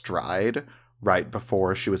Elizabeth Stride right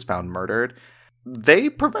before she was found murdered, they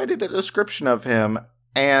provided a description of him,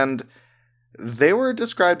 and They were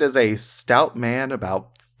described as a stout man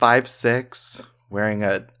about 5'6", wearing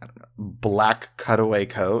a black cutaway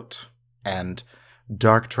coat and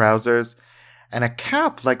dark trousers, and a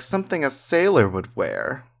cap like something a sailor would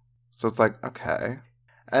wear. So it's like, okay.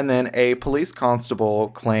 And then a police constable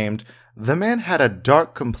claimed the man had a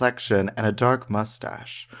dark complexion and a dark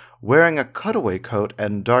mustache, wearing a cutaway coat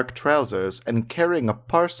and dark trousers, and carrying a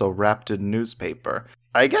parcel wrapped in newspaper.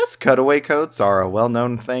 I guess cutaway coats are a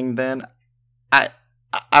well-known thing then. I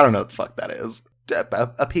don't know what the fuck that is.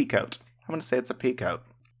 A pea coat. I'm going to say it's a pea coat.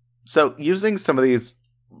 So using some of these,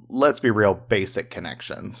 let's be real, basic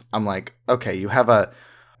connections, I'm like, okay, you have a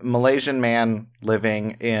Malaysian man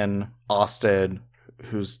living in Austin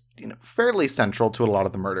who's fairly central to a lot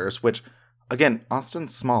of the murders, which, again,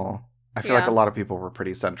 Austin's small. I feel like a lot of people were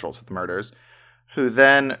pretty central to the murders, who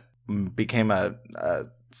then became a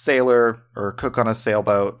sailor or a cook on a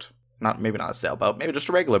sailboat. Maybe not a sailboat, maybe just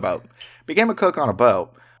a regular boat. Became a cook on a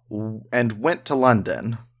boat and went to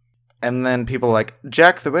London. And then people were like,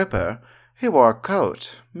 Jack the Ripper, he wore a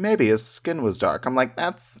coat. Maybe his skin was dark. I'm like,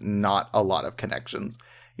 that's not a lot of connections.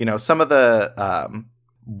 Some of the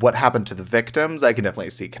what happened to the victims, I can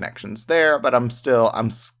definitely see connections there, but I'm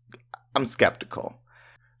skeptical.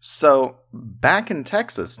 So back in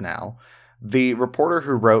Texas now, the reporter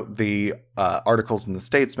who wrote the articles in The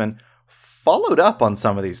Statesman followed up on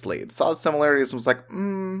some of these leads, saw similarities, and was like,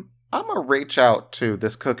 I'm going to reach out to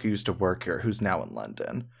this cook who used to work here, who's now in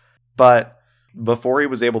London. But before he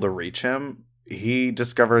was able to reach him, he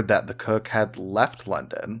discovered that the cook had left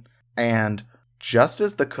London. And just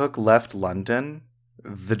as the cook left London,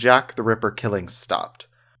 the Jack the Ripper killing stopped.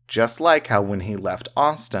 Just like how when he left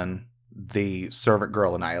Austin, the servant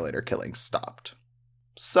girl annihilator killing stopped.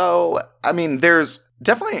 So, I mean, there's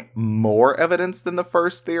definitely more evidence than the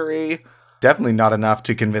first theory. Definitely not enough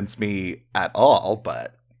to convince me at all,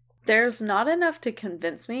 but... There's not enough to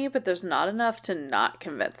convince me, but there's not enough to not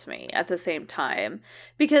convince me at the same time.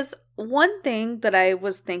 Because one thing that I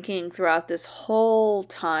was thinking throughout this whole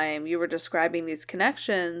time you were describing these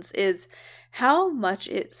connections is how much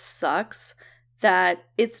it sucks that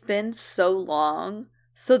it's been so long.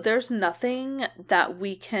 So there's nothing that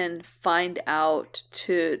we can find out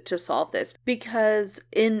to solve this, because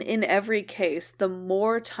in every case, the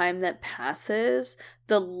more time that passes,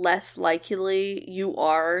 the less likely you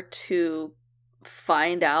are to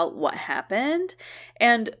find out what happened.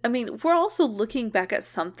 And I mean, we're also looking back at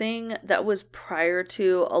something that was prior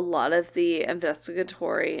to a lot of the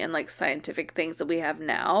investigatory and like scientific things that we have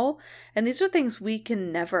now. And these are things we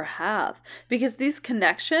can never have, because these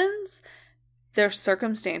connections, they're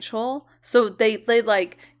circumstantial. So they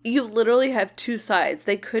like, you literally have two sides.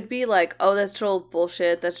 They could be like, oh, that's total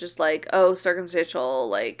bullshit. That's just like, oh, circumstantial.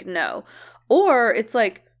 Like, no. Or it's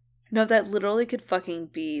like, no, that literally could fucking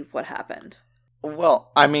be what happened.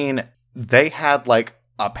 Well, I mean, they had like,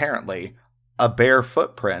 apparently, a bare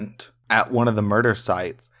footprint at one of the murder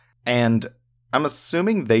sites. And I'm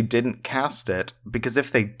assuming they didn't cast it, because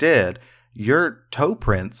if they did, your toe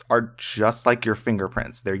prints are just like your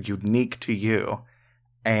fingerprints. They're unique to you.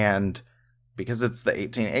 And because it's the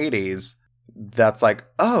 1880s, that's like,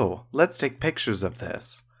 oh, let's take pictures of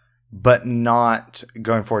this. But not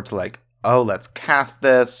going forward to like, oh, let's cast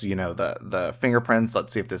this, the fingerprints.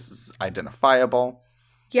 Let's see if this is identifiable.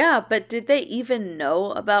 Yeah, but did they even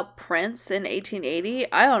know about prints in 1880?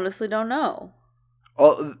 I honestly don't know.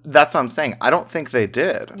 Well, that's what I'm saying. I don't think they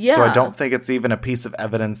did. Yeah. So I don't think it's even a piece of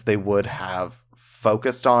evidence they would have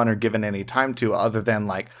focused on or given any time to, other than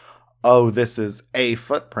like, oh, this is a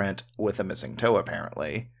footprint with a missing toe,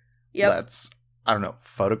 apparently. Yep. Let's, I don't know,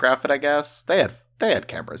 photograph it, I guess. They had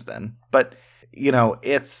cameras then. But,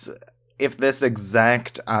 it's, if this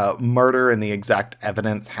exact murder and the exact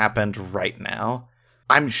evidence happened right now,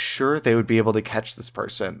 I'm sure they would be able to catch this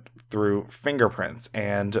person through fingerprints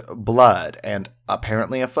and blood and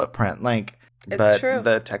apparently a footprint. Like, but true.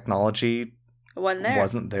 The technology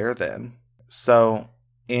wasn't there then. So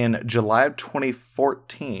in July of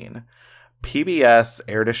 2014, PBS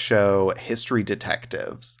aired a show, History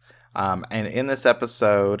Detectives. And in this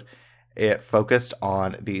episode, it focused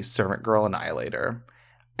on the servant girl annihilator.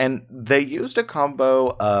 And they used a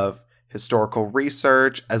combo of historical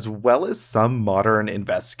research as well as some modern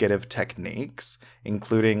investigative techniques,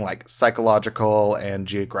 including like psychological and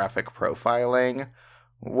geographic profiling,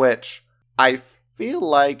 which I feel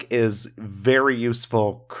like is very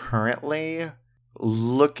useful currently,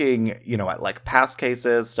 looking, at like past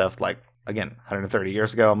cases, stuff like, again, 130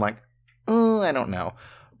 years ago. I'm like, I don't know.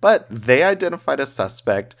 But they identified a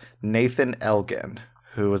suspect, Nathan Elgin,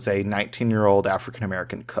 who was a 19-year-old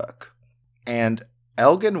African-American cook. And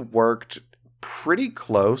Elgin worked pretty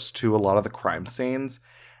close to a lot of the crime scenes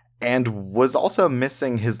and was also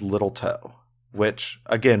missing his little toe, which,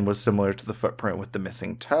 again, was similar to the footprint with the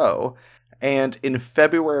missing toe. And in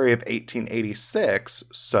February of 1886,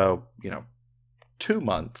 so, 2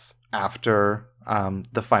 months after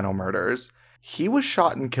the final murders, he was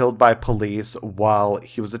shot and killed by police while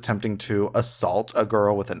he was attempting to assault a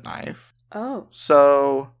girl with a knife. Oh.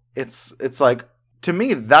 So it's like, to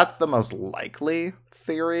me, that's the most likely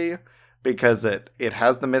theory because it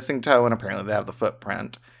has the missing toe and apparently they have the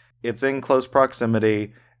footprint. It's in close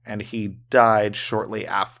proximity and he died shortly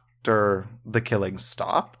after the killing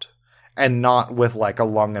stopped and not with like a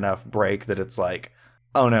long enough break that it's like,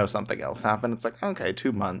 oh no, something else happened. It's like, okay,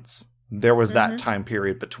 2 months. There was that time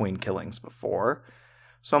period between killings before.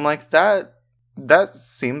 So I'm like, that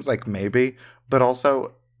seems like maybe, but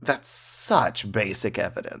also that's such basic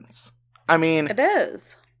evidence. I mean, it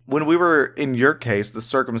is. When we were in your case, the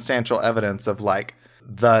circumstantial evidence of like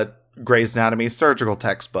the Grey's Anatomy surgical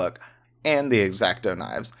textbook and the X-Acto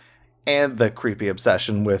knives and the creepy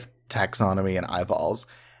obsession with taxonomy and eyeballs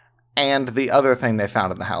and the other thing they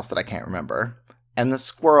found in the house that I can't remember and the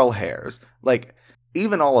squirrel hairs, like,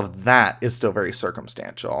 even all of that is still very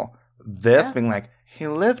circumstantial. This being like, he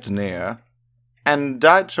lived near and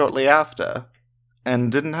died shortly after and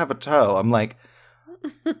didn't have a toe. I'm like,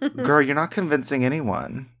 girl, you're not convincing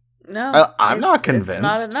anyone. No. I'm not convinced. It's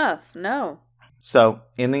not enough. No. So,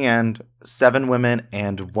 in the end, 7 women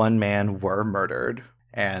and 1 man were murdered.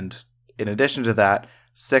 And in addition to that,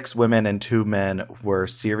 6 women and 2 men were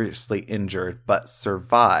seriously injured but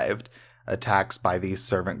survived attacks by the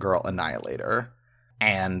servant girl Annihilator.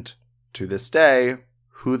 And to this day,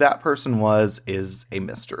 who that person was is a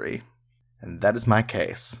mystery. And that is my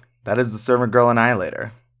case. That is the servant girl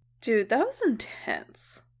Annihilator. Dude, that was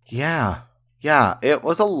intense. Yeah, it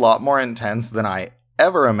was a lot more intense than I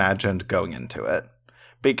ever imagined going into it.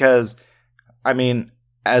 Because, I mean,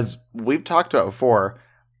 as we've talked about before,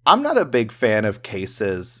 I'm not a big fan of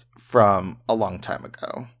cases from a long time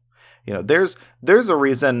ago. There's a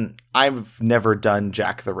reason I've never done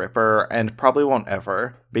Jack the Ripper and probably won't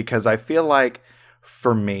ever, because I feel like,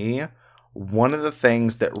 for me, one of the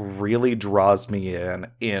things that really draws me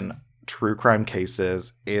in true crime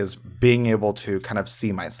cases is being able to kind of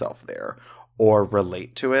see myself there or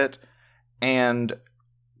relate to it. And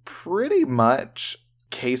pretty much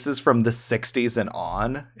cases from the 60s and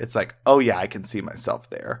on, it's like, oh yeah, I can see myself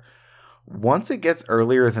there. Once it gets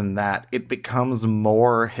earlier than that, it becomes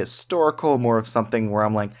more historical, more of something where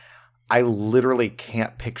I'm like, I literally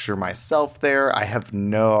can't picture myself there. I have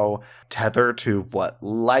no tether to what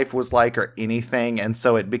life was like or anything. And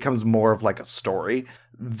so it becomes more of like a story.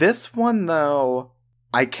 This one, though,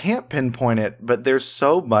 I can't pinpoint it, but there's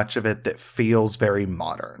so much of it that feels very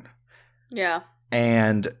modern. Yeah.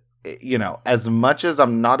 And, as much as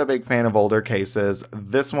I'm not a big fan of older cases,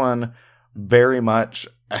 this one very much,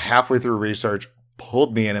 halfway through research,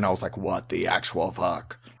 pulled me in and I was like, what the actual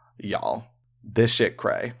fuck? Y'all, this shit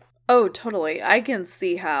cray. Oh, totally. I can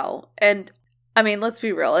see how. And, I mean, let's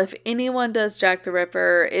be real. If anyone does Jack the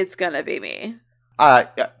Ripper, it's gonna be me.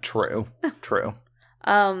 Yeah, true.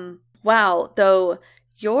 Wow. Though,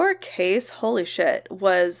 your case, holy shit,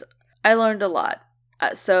 I learned a lot.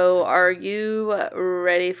 So, are you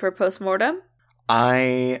ready for postmortem?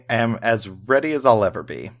 I am as ready as I'll ever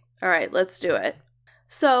be. All right, let's do it.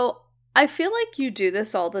 So, I feel like you do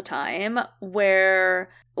this all the time where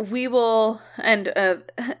we will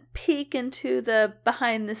peek into the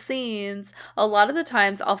behind the scenes. A lot of the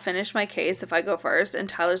times I'll finish my case if I go first and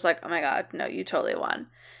Tyler's like, oh my God, no, you totally won.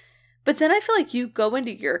 But then I feel like you go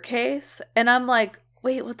into your case and I'm like,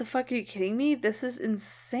 wait, what the fuck, are you kidding me? This is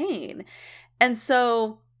insane. And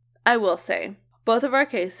so I will say both of our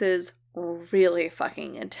cases really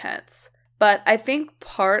fucking intense. But I think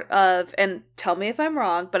part of, and tell me if I'm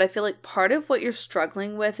wrong, but I feel like part of what you're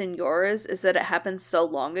struggling with in yours is that it happened so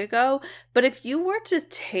long ago. But if you were to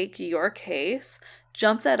take your case,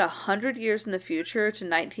 jump that 100 years in the future to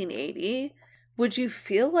 1980, would you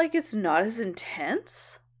feel like it's not as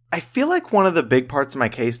intense? I feel like one of the big parts of my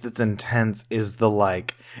case that's intense is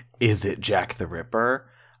is it Jack the Ripper?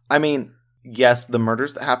 I mean, yes, the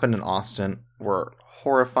murders that happened in Austin were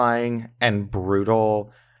horrifying and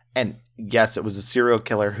brutal. And yes, it was a serial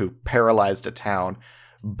killer who paralyzed a town.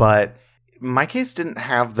 But my case didn't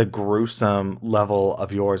have the gruesome level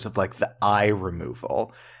of yours of the eye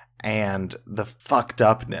removal and the fucked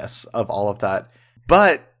upness of all of that.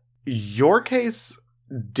 But your case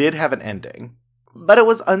did have an ending. But it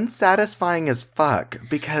was unsatisfying as fuck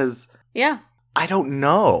because... Yeah. I don't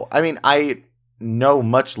know. I mean, I know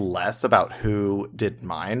much less about who did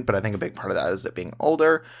mine, but I think a big part of that is it being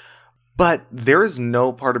older. But there is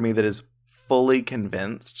no part of me that is fully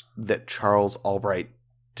convinced that Charles Albright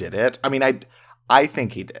did it. I mean, I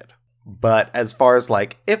think he did. But as far as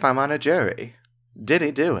like, if I'm on a jury, did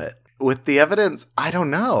he do it? With the evidence, I don't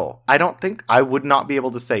know. I don't think I would not be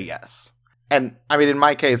able to say yes. And I mean, in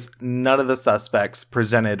my case, none of the suspects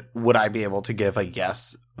presented would I be able to give a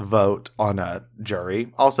yes vote on a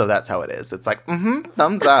jury. Also, that's how it is. It's like,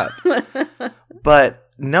 thumbs up. But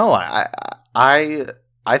no, I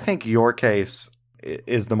think your case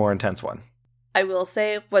is the more intense one. I will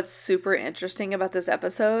say what's super interesting about this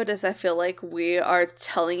episode is I feel like we are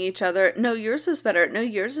telling each other, no, yours is better. No,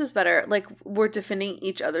 yours is better. Like, we're defending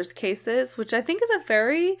each other's cases, which I think is a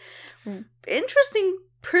very interesting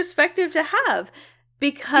perspective to have.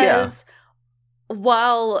 Because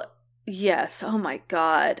while, yes, oh my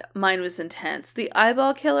God, mine was intense. The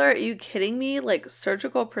eyeball killer, are you kidding me? Like,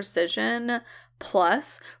 surgical precision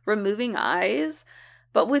plus removing eyes.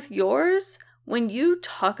 But with yours, when you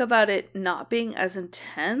talk about it not being as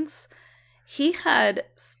intense, she had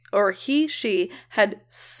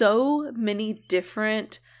so many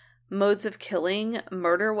different modes of killing,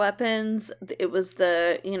 murder weapons. It was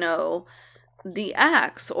the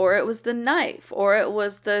axe, or it was the knife, or it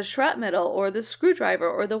was the shrapnel, or the screwdriver,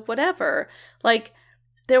 or the whatever. Like,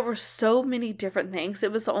 there were so many different things.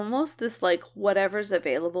 It was almost this, like, whatever's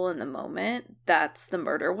available in the moment, that's the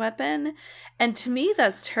murder weapon. And to me,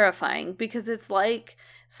 that's terrifying, because it's like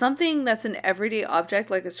something that's an everyday object,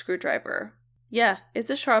 like a screwdriver. Yeah,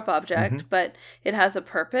 it's a sharp object, but it has a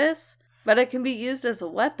purpose, but it can be used as a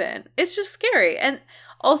weapon. It's just scary. And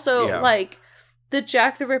also, like, the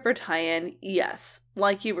Jack the Ripper tie-in, yes,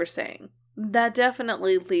 like you were saying, that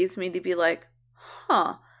definitely leads me to be like,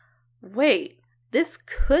 wait, this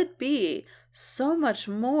could be so much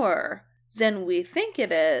more than we think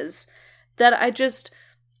it is, that I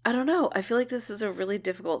don't know. I feel like this is a really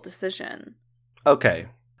difficult decision. Okay.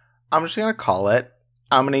 I'm just going to call it.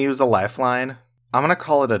 I'm going to use a lifeline. I'm going to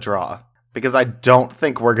call it a draw. Because I don't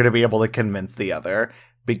think we're going to be able to convince the other.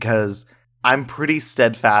 Because I'm pretty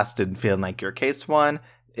steadfast in feeling like your case won.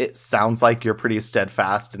 It sounds like you're pretty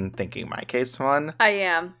steadfast in thinking my case won. I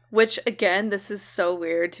am. Which, again, this is so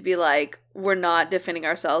weird to be like, we're not defending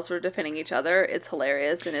ourselves, we're defending each other. It's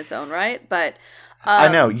hilarious in its own right, but... I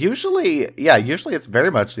know. Usually it's very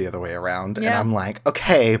much the other way around. Yeah. And I'm like,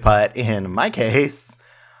 okay, but in my case...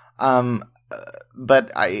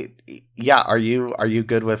 But are you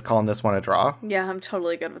good with calling this one a draw? Yeah, I'm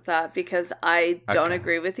totally good with that, because I don't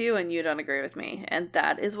agree with you and you don't agree with me. And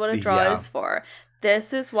that is what a draw is for.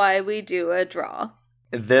 This is why we do a draw.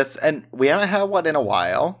 And we haven't had one in a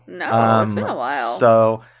while. No, it's been a while.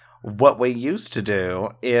 So what we used to do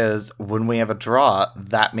is when we have a draw,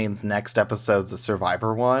 that means next episode's a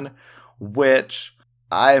Survivor one, which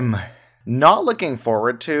I'm not looking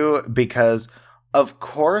forward to, because of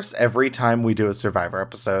course, every time we do a Survivor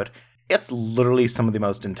episode, it's literally some of the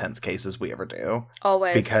most intense cases we ever do.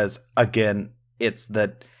 Always. Because, again, it's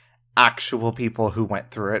the actual people who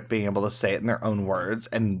went through it being able to say it in their own words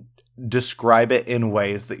and describe it in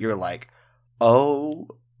ways that you're like, oh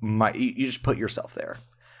my, you just put yourself there.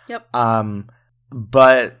 Yep.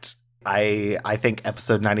 But I think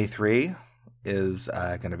episode 93 is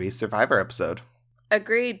going to be a Survivor episode.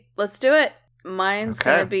 Agreed. Let's do it. Mine's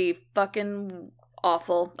going to be fucking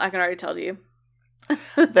awful. I can already tell you.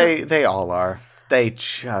 They all are. They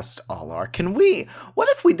just all are. What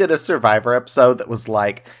if we did a Survivor episode that was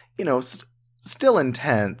like, still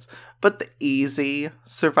intense, but the easy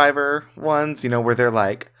Survivor ones, where they're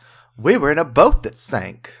like, we were in a boat that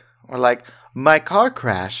sank. Or like, my car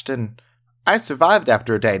crashed and I survived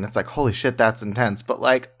after a day. And it's like, holy shit, that's intense. But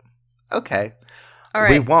like, okay. All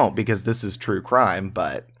right. We won't, because this is true crime,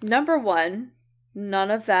 but... Number one,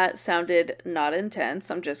 none of that sounded not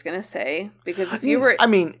intense, I'm just gonna say. Because if you were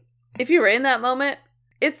in that moment,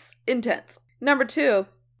 it's intense. Number two,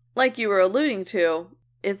 like you were alluding to,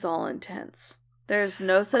 it's all intense. There's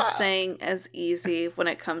no such thing as easy when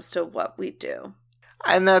it comes to what we do.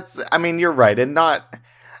 And you're right. And I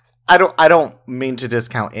don't mean to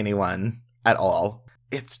discount anyone at all.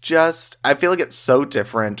 It's just, I feel like it's so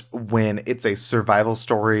different when it's a survival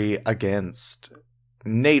story against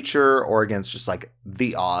nature or against just like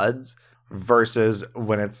the odds versus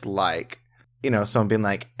when it's like, someone being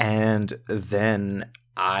like, and then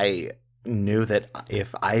I knew that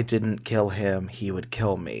if I didn't kill him, he would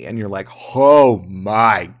kill me. And you're like, oh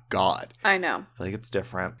my God. I know. I feel like it's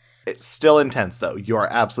different. It's still intense though.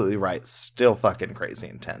 You're absolutely right. Still fucking crazy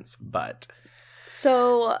intense, but.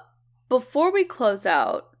 So before we close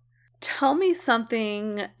out, tell me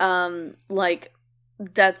something like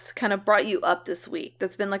that's kind of brought you up this week,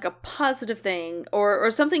 that's been like a positive thing or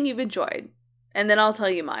something you've enjoyed. And then I'll tell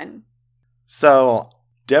you mine. So,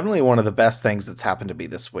 definitely one of the best things that's happened to me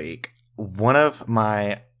this week. One of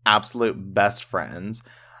my absolute best friends,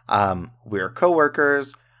 we were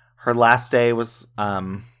coworkers. Her last day was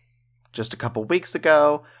just a couple weeks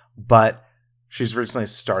ago, but she's recently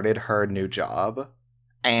started her new job.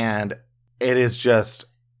 And it is just,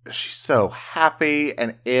 she's so happy,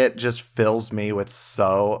 and it just fills me with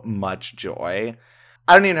so much joy.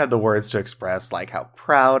 I don't even have the words to express like how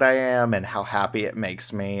proud I am and how happy it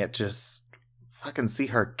makes me. It just fucking see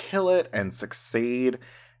her kill it and succeed.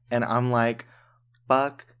 And I'm like,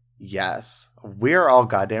 fuck yes. We're all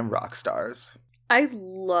goddamn rock stars. I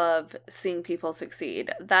love seeing people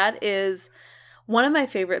succeed. That is one of my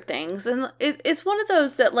favorite things. And it's one of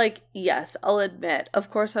those that, like, yes, I'll admit, of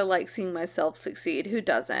course I like seeing myself succeed. Who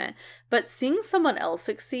doesn't? But seeing someone else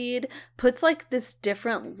succeed puts, like, this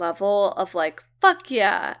different level of, like, fuck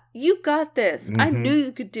yeah, you got this. I knew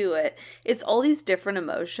you could do it. It's all these different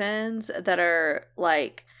emotions that are,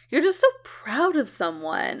 like, you're just so proud of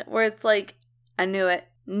someone. Where it's like, I knew it.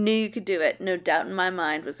 Knew you could do it. No doubt in my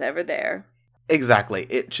mind was ever there. Exactly.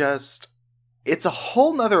 It's a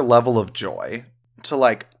whole nother level of joy to,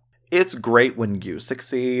 like, it's great when you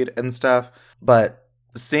succeed and stuff, but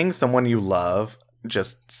seeing someone you love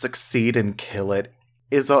just succeed and kill it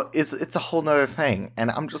it's a whole nother thing.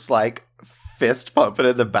 And I'm just like fist pumping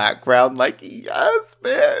in the background like, yes,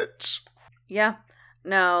 bitch. Yeah.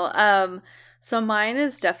 No. So mine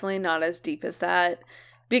is definitely not as deep as that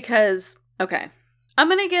because, okay, I'm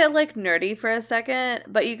going to get, like, nerdy for a second,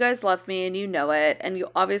 but you guys love me and you know it, and you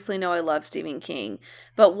obviously know I love Stephen King.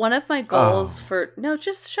 But one of my goals no,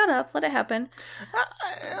 just shut up, let it happen.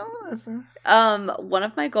 One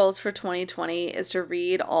of my goals for 2020 is to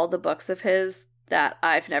read all the books of his that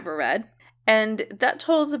I've never read. And that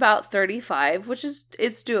totals about 35, which is,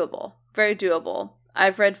 it's doable. Very doable.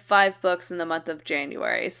 I've read 5 books in the month of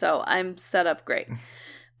January, so I'm set up great.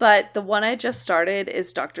 But the one I just started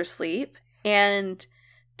is Dr. Sleep. And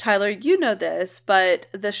Tyler, you know this, but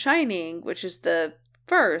The Shining, which is the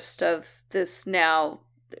first of this now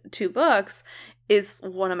 2 books, is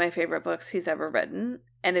one of my favorite books he's ever written.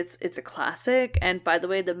 And it's a classic. And by the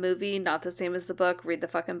way, the movie, not the same as the book. Read the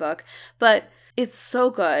fucking book. But it's so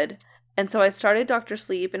good. And so I started Dr.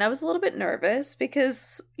 Sleep, and I was a little bit nervous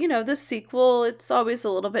because, you know, the sequel, it's always a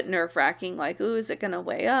little bit nerve-wracking. Like, ooh, is it going to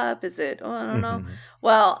weigh up? Is it? Oh, I don't know.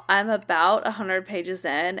 Well, I'm about 100 pages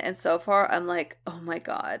in, and so far I'm like, oh my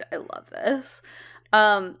God, I love this.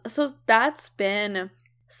 So that's been...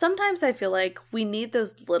 Sometimes I feel like we need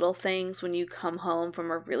those little things when you come home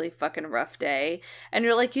from a really fucking rough day, and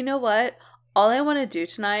you're like, you know what? All I want to do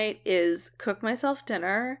tonight is cook myself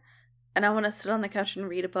dinner, and I want to sit on the couch and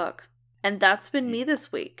read a book. And that's been me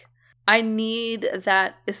this week. I need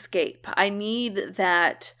that escape. I need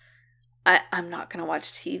that. I'm not going to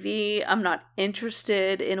watch TV. I'm not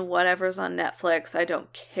interested in whatever's on Netflix. I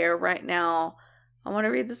don't care right now. I want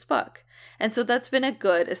to read this book. And so that's been a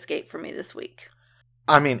good escape for me this week.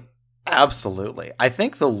 I mean, absolutely. I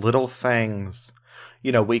think the little things,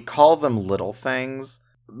 you know, we call them little things,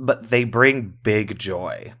 but they bring big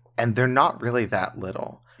joy. And they're not really that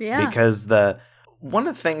little. Yeah. Because one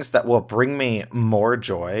of the things that will bring me more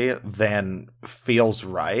joy than feels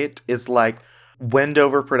right is, like,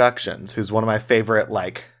 Wendover Productions, who's one of my favorite,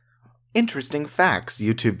 like, interesting facts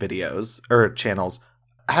YouTube videos or channels,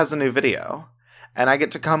 has a new video. And I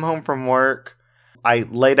get to come home from work, I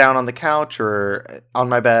lay down on the couch or on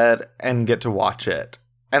my bed and get to watch it.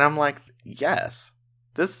 And I'm like, yes,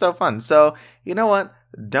 this is so fun. So, you know what?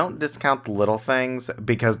 Don't discount the little things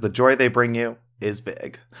because the joy they bring you is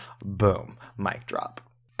big. Boom. Mic drop.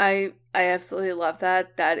 I absolutely love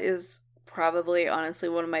that. That is probably, honestly,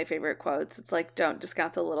 one of my favorite quotes. It's like, don't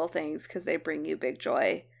discount the little things because they bring you big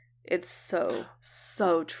joy. It's so,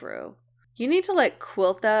 so true. You need to, like,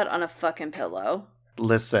 quilt that on a fucking pillow.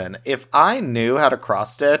 Listen, if I knew how to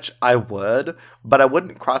cross stitch, I would, but I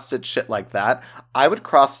wouldn't cross stitch shit like that. I would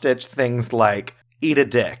cross stitch things like eat a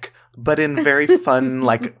dick, but in very fun,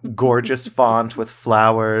 like, gorgeous font with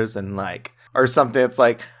flowers and, like, or something that's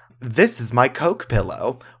like, this is my Coke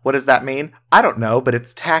pillow. What does that mean? I don't know, but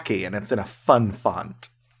it's tacky and it's in a fun font.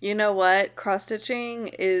 You know what? Cross-stitching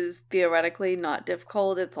is theoretically not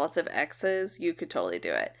difficult. It's lots of X's. You could totally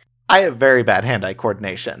do it. I have very bad hand-eye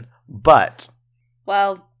coordination, but...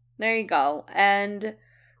 Well, there you go. And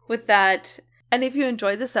with that, and if you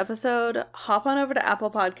enjoyed this episode, hop on over to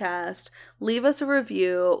Apple Podcast, leave us a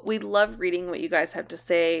review. We love reading what you guys have to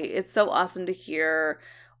say. It's so awesome to hear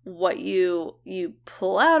what you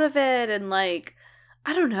pull out of it, and, like,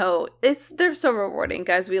 I don't know. They're so rewarding,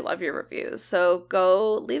 guys. We love your reviews. So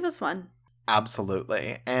go leave us one.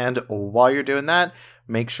 Absolutely. And while you're doing that,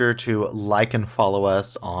 make sure to like and follow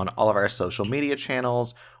us on all of our social media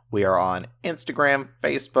channels. We are on Instagram,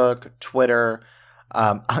 Facebook, Twitter.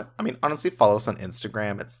 I mean, honestly, follow us on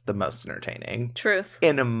Instagram. It's the most entertaining. Truth.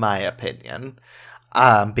 In my opinion.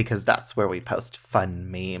 Because that's where we post fun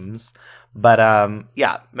memes. But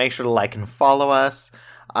yeah, make sure to like and follow us.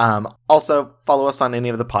 Also, follow us on any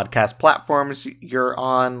of the podcast platforms you're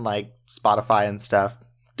on, like Spotify and stuff.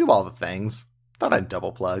 Do all the things. Thought I'd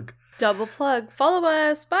double plug. Double plug. Follow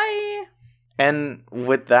us. Bye. And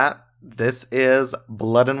with that, this is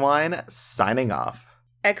Blood and Wine signing off.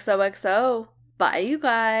 XOXO. Bye, you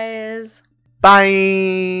guys. Bye!